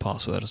 15-character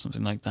password or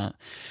something like that,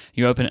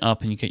 you open it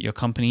up and you get your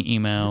company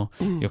email,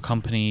 your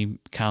company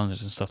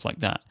calendars and stuff like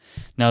that.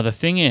 Now, the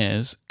thing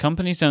is,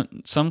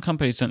 some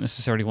companies don't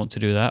necessarily want to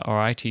do that,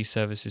 or IT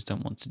services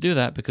don't want to do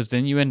that, because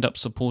then you end up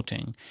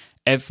supporting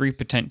every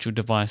potential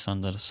device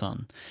under the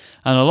sun.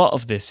 And a lot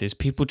of this is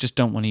people just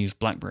don't want to use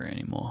BlackBerry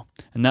anymore.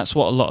 And that's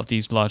what a lot of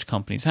these large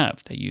companies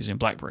have. They're using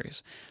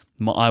BlackBerries.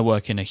 I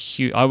work in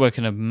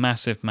a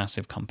massive,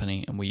 massive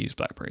company, and we use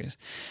BlackBerries.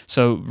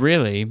 So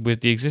really, with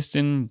the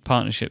existing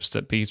partnerships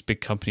that these big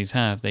companies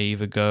have, they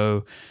either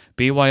go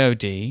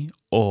BYOD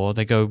or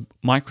they go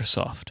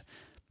Microsoft.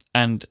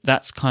 And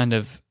that's kind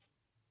of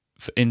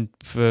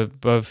for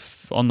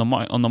both on the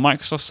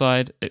Microsoft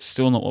side, it's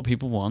still not what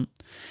people want,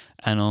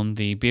 and on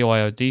the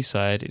BYOD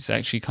side, it's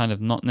actually kind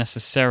of not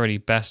necessarily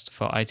best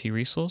for IT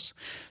resource.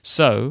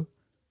 So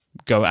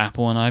go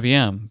Apple and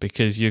IBM,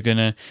 because you're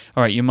gonna,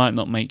 all right, you might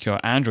not make your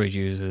Android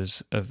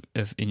users of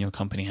in your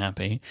company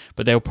happy,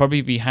 but they'll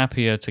probably be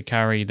happier to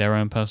carry their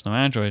own personal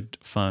Android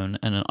phone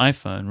and an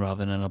iPhone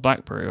rather than a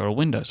BlackBerry or a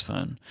Windows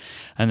phone.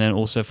 And then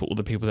also for all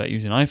the people that are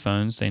using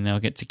iPhones, they now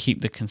get to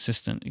keep the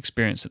consistent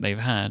experience that they've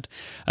had.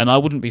 And I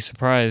wouldn't be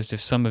surprised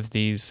if some of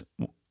these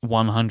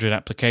 100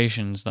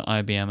 applications that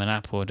IBM and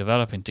Apple are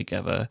developing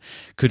together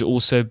could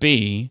also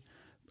be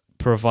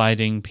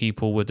providing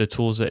people with the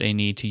tools that they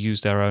need to use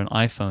their own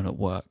iPhone at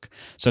work.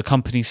 So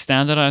companies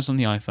standardize on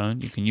the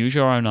iPhone. You can use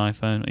your own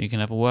iPhone, or you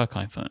can have a work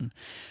iPhone.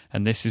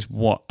 And this is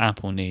what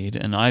Apple need,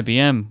 and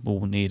IBM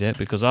will need it,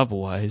 because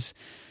otherwise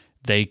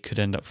they could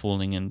end up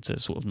falling into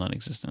sort of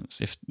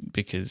non-existence,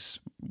 because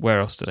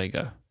where else do they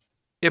go?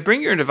 Yeah,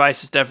 Bring Your Own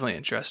Device is definitely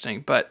interesting,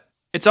 but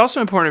it's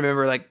also important to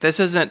remember, like, this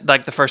isn't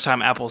like the first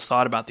time Apple's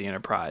thought about the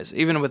enterprise.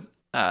 Even with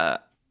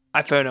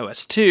iPhone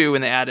OS 2,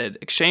 when they added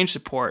Exchange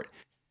support,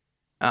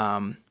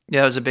 it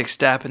was a big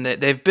step, and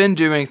they've been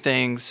doing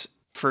things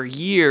for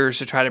years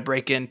to try to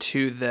break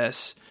into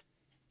this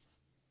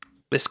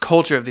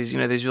culture of these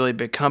really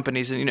big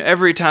companies. And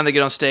every time they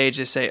get on stage,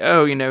 they say,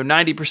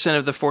 90%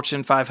 of the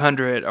Fortune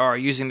 500 are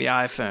using the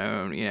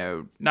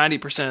iPhone.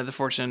 90% of the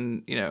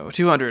Fortune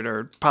 200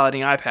 are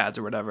piloting iPads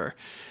or whatever.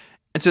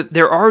 And so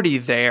they're already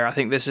there. I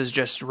think this is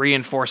just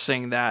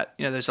reinforcing that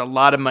there's a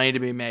lot of money to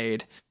be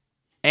made,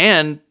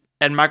 and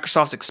at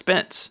Microsoft's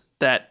expense.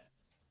 That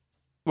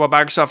while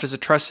Microsoft is a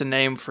trusted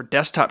name for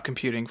desktop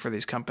computing for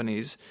these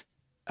companies,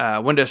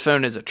 Windows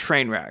Phone is a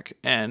train wreck,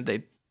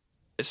 and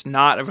it's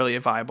not really a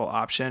viable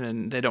option,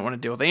 and they don't want to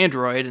deal with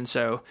Android. And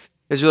so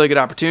there's a really good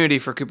opportunity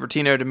for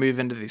Cupertino to move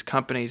into these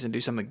companies and do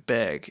something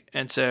big.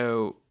 And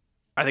so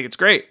I think it's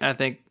great. And I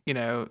think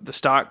the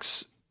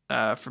stocks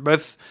for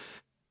both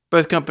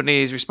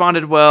companies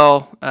responded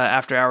well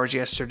after hours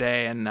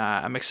yesterday, and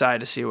I'm excited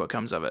to see what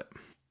comes of it.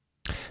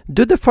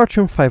 Do the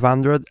Fortune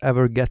 500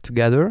 ever get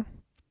together?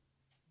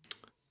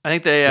 I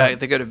think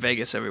they go to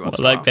Vegas every once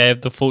in a while. Like they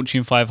have the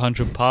Fortune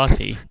 500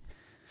 party.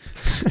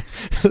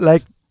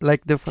 like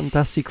the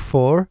Fantastic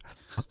Four,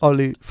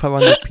 only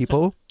 500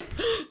 people.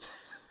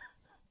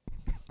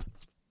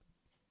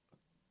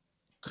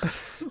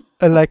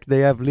 And like they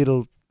have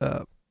little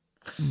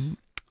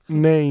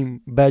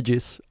name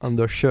badges on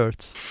their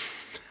shirts.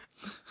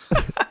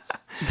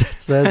 That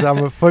says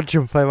I'm a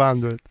Fortune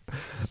 500.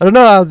 I don't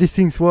know how these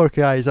things work,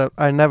 guys.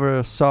 I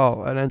never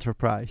saw an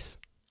enterprise.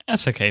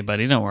 That's okay,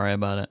 buddy. Don't worry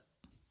about it.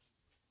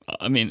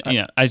 I mean,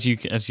 as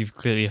you've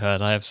clearly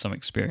heard, I have some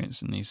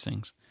experience in these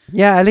things.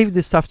 Yeah, I leave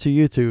this stuff to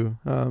you two,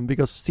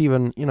 because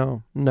Steven,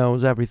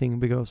 knows everything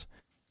because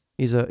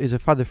he's a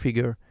father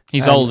figure.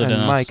 He's older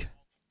than Mike, us.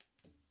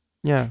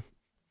 Yeah,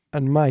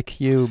 and Mike,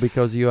 you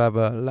because you have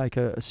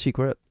a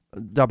secret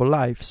double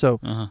life. So,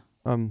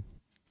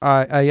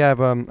 I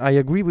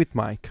agree with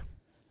Mike.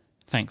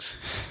 Thanks.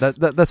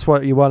 That's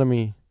what you wanted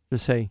me to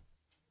say.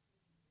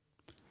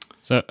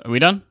 So, are we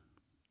done?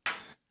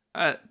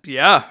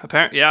 Yeah,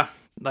 apparently, yeah,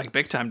 like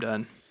big time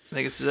done. I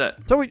think this is it.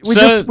 So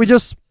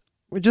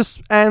we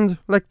just end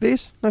like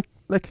this, like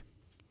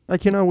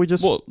we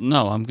just. Well,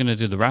 no, I'm gonna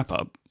do the wrap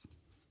up.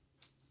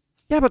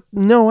 Yeah, but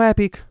no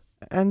epic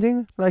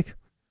ending. Like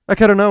I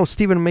don't know.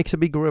 Steven makes a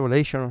big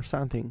revelation or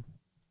something.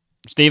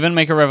 Steven,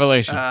 make a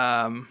revelation.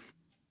 I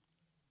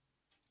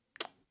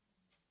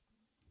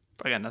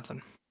got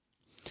nothing.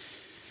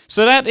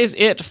 So that is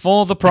it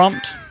for the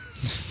prompt.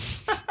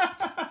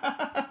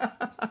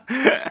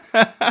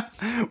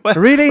 What,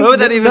 really? What would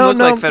that even look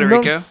like,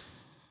 Federico? No.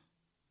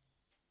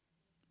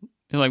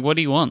 You're like, what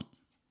do you want?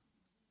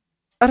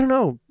 I don't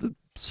know.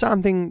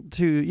 Something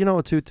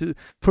to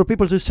for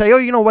people to say,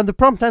 when the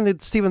prompt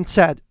ended, Steven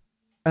said,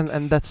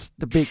 and that's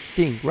the big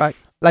thing, right?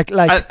 I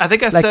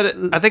think I said it.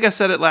 I think I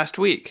said it last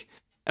week,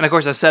 and of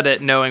course I said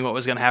it knowing what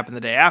was going to happen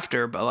the day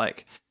after.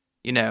 But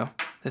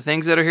the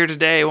things that are here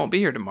today won't be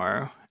here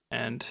tomorrow,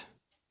 and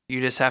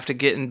you just have to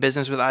get in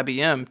business with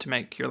IBM to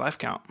make your life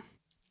count.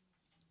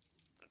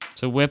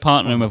 So we're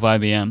partnering with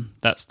IBM.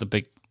 That's the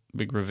big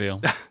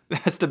reveal.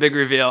 That's the big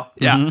reveal.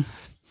 Yeah. Mm-hmm.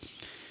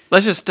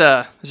 Let's just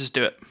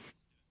do it.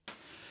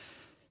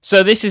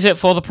 So this is it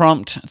for the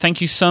prompt. Thank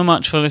you so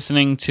much for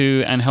listening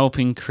to and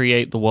helping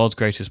create the world's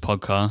greatest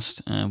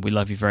podcast. We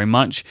love you very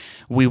much.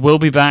 We will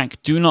be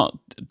back. Do not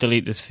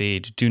delete this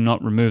feed. Do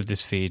not remove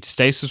this feed.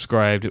 Stay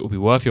subscribed. It will be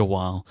worth your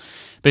while.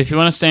 But if you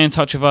want to stay in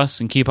touch with us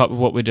and keep up with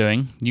what we're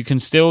doing, you can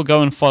still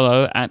go and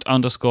follow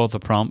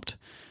 @_the prompt.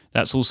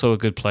 That's also a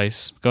good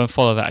place. Go and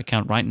follow that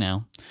account right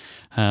now.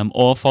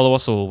 Or follow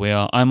us all. We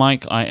are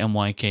iMyke,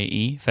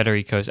 IMYKE.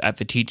 Federico's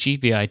 @Viticci,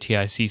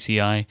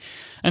 VITICCI.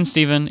 And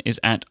Stephen is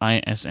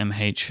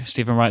 @ISMH.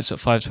 Stephen writes at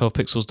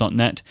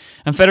 512pixels.net.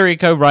 And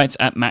Federico writes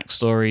at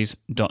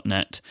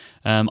macstories.net.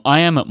 I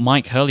am at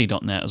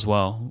mikehurley.net as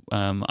well.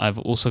 I've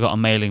also got a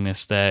mailing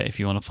list there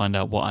if you want to find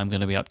out what I'm going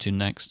to be up to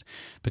next.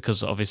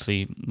 Because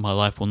obviously my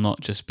life will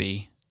not just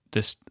be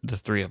the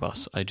three of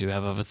us. I do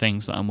have other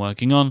things that I'm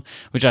working on,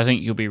 which I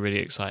think you'll be really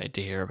excited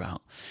to hear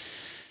about.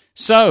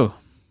 So,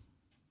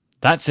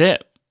 that's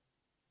it.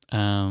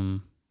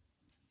 Do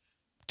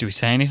we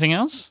say anything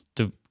else?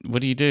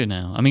 What do you do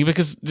now? I mean,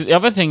 because the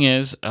other thing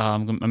is,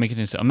 I'm making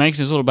this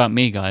all about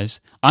me,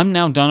 guys. I'm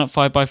now done at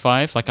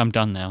 5x5. Like, I'm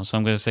done now, so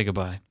I'm going to say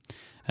goodbye.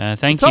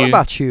 Thank you. It's all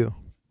about you.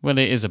 Well,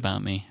 it is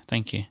about me.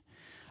 Thank you.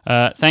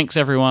 Thanks,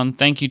 everyone.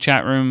 Thank you,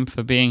 chat room,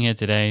 for being here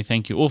today.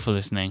 Thank you all for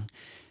listening.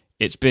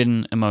 It's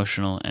been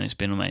emotional, and it's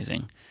been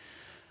amazing.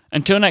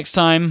 Until next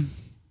time,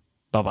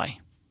 bye-bye.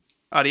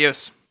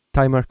 Adios.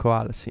 Timer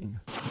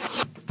coalescing.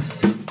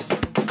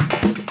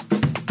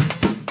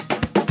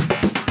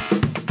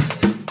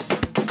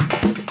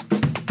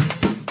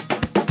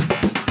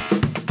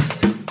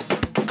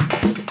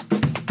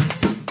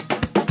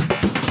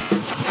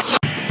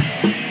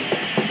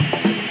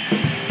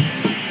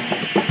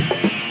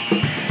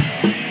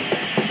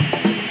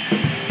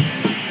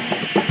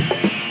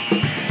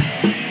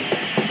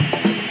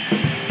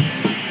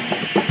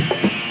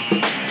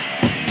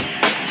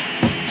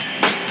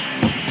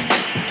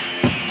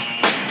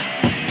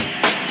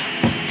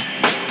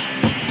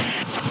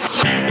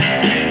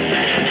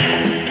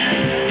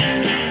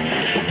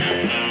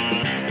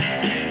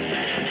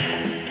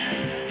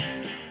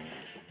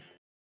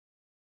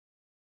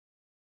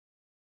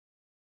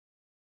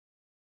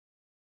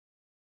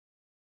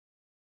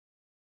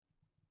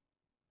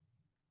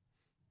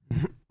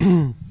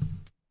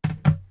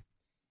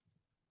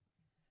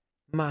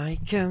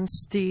 Mike and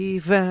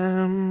Steven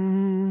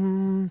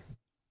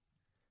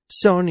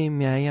sono i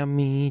miei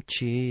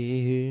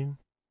amici.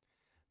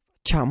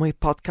 Facciamo i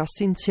podcast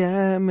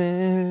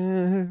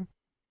insieme.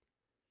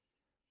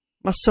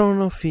 Ma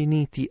sono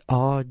finiti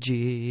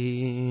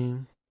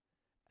oggi.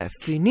 È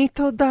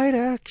finito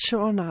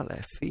Directional,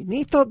 è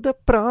finito The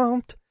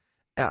Prompt.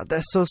 E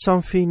adesso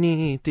sono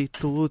finiti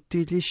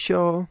tutti gli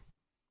show.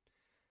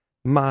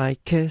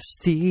 Mike e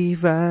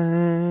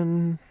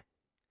Steven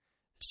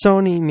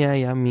sono i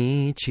miei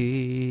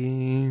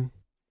amici,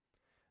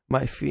 ma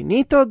è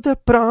finito The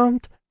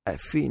Prompt, è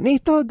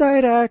finito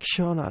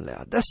Directional e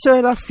adesso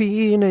è la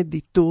fine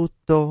di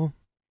tutto.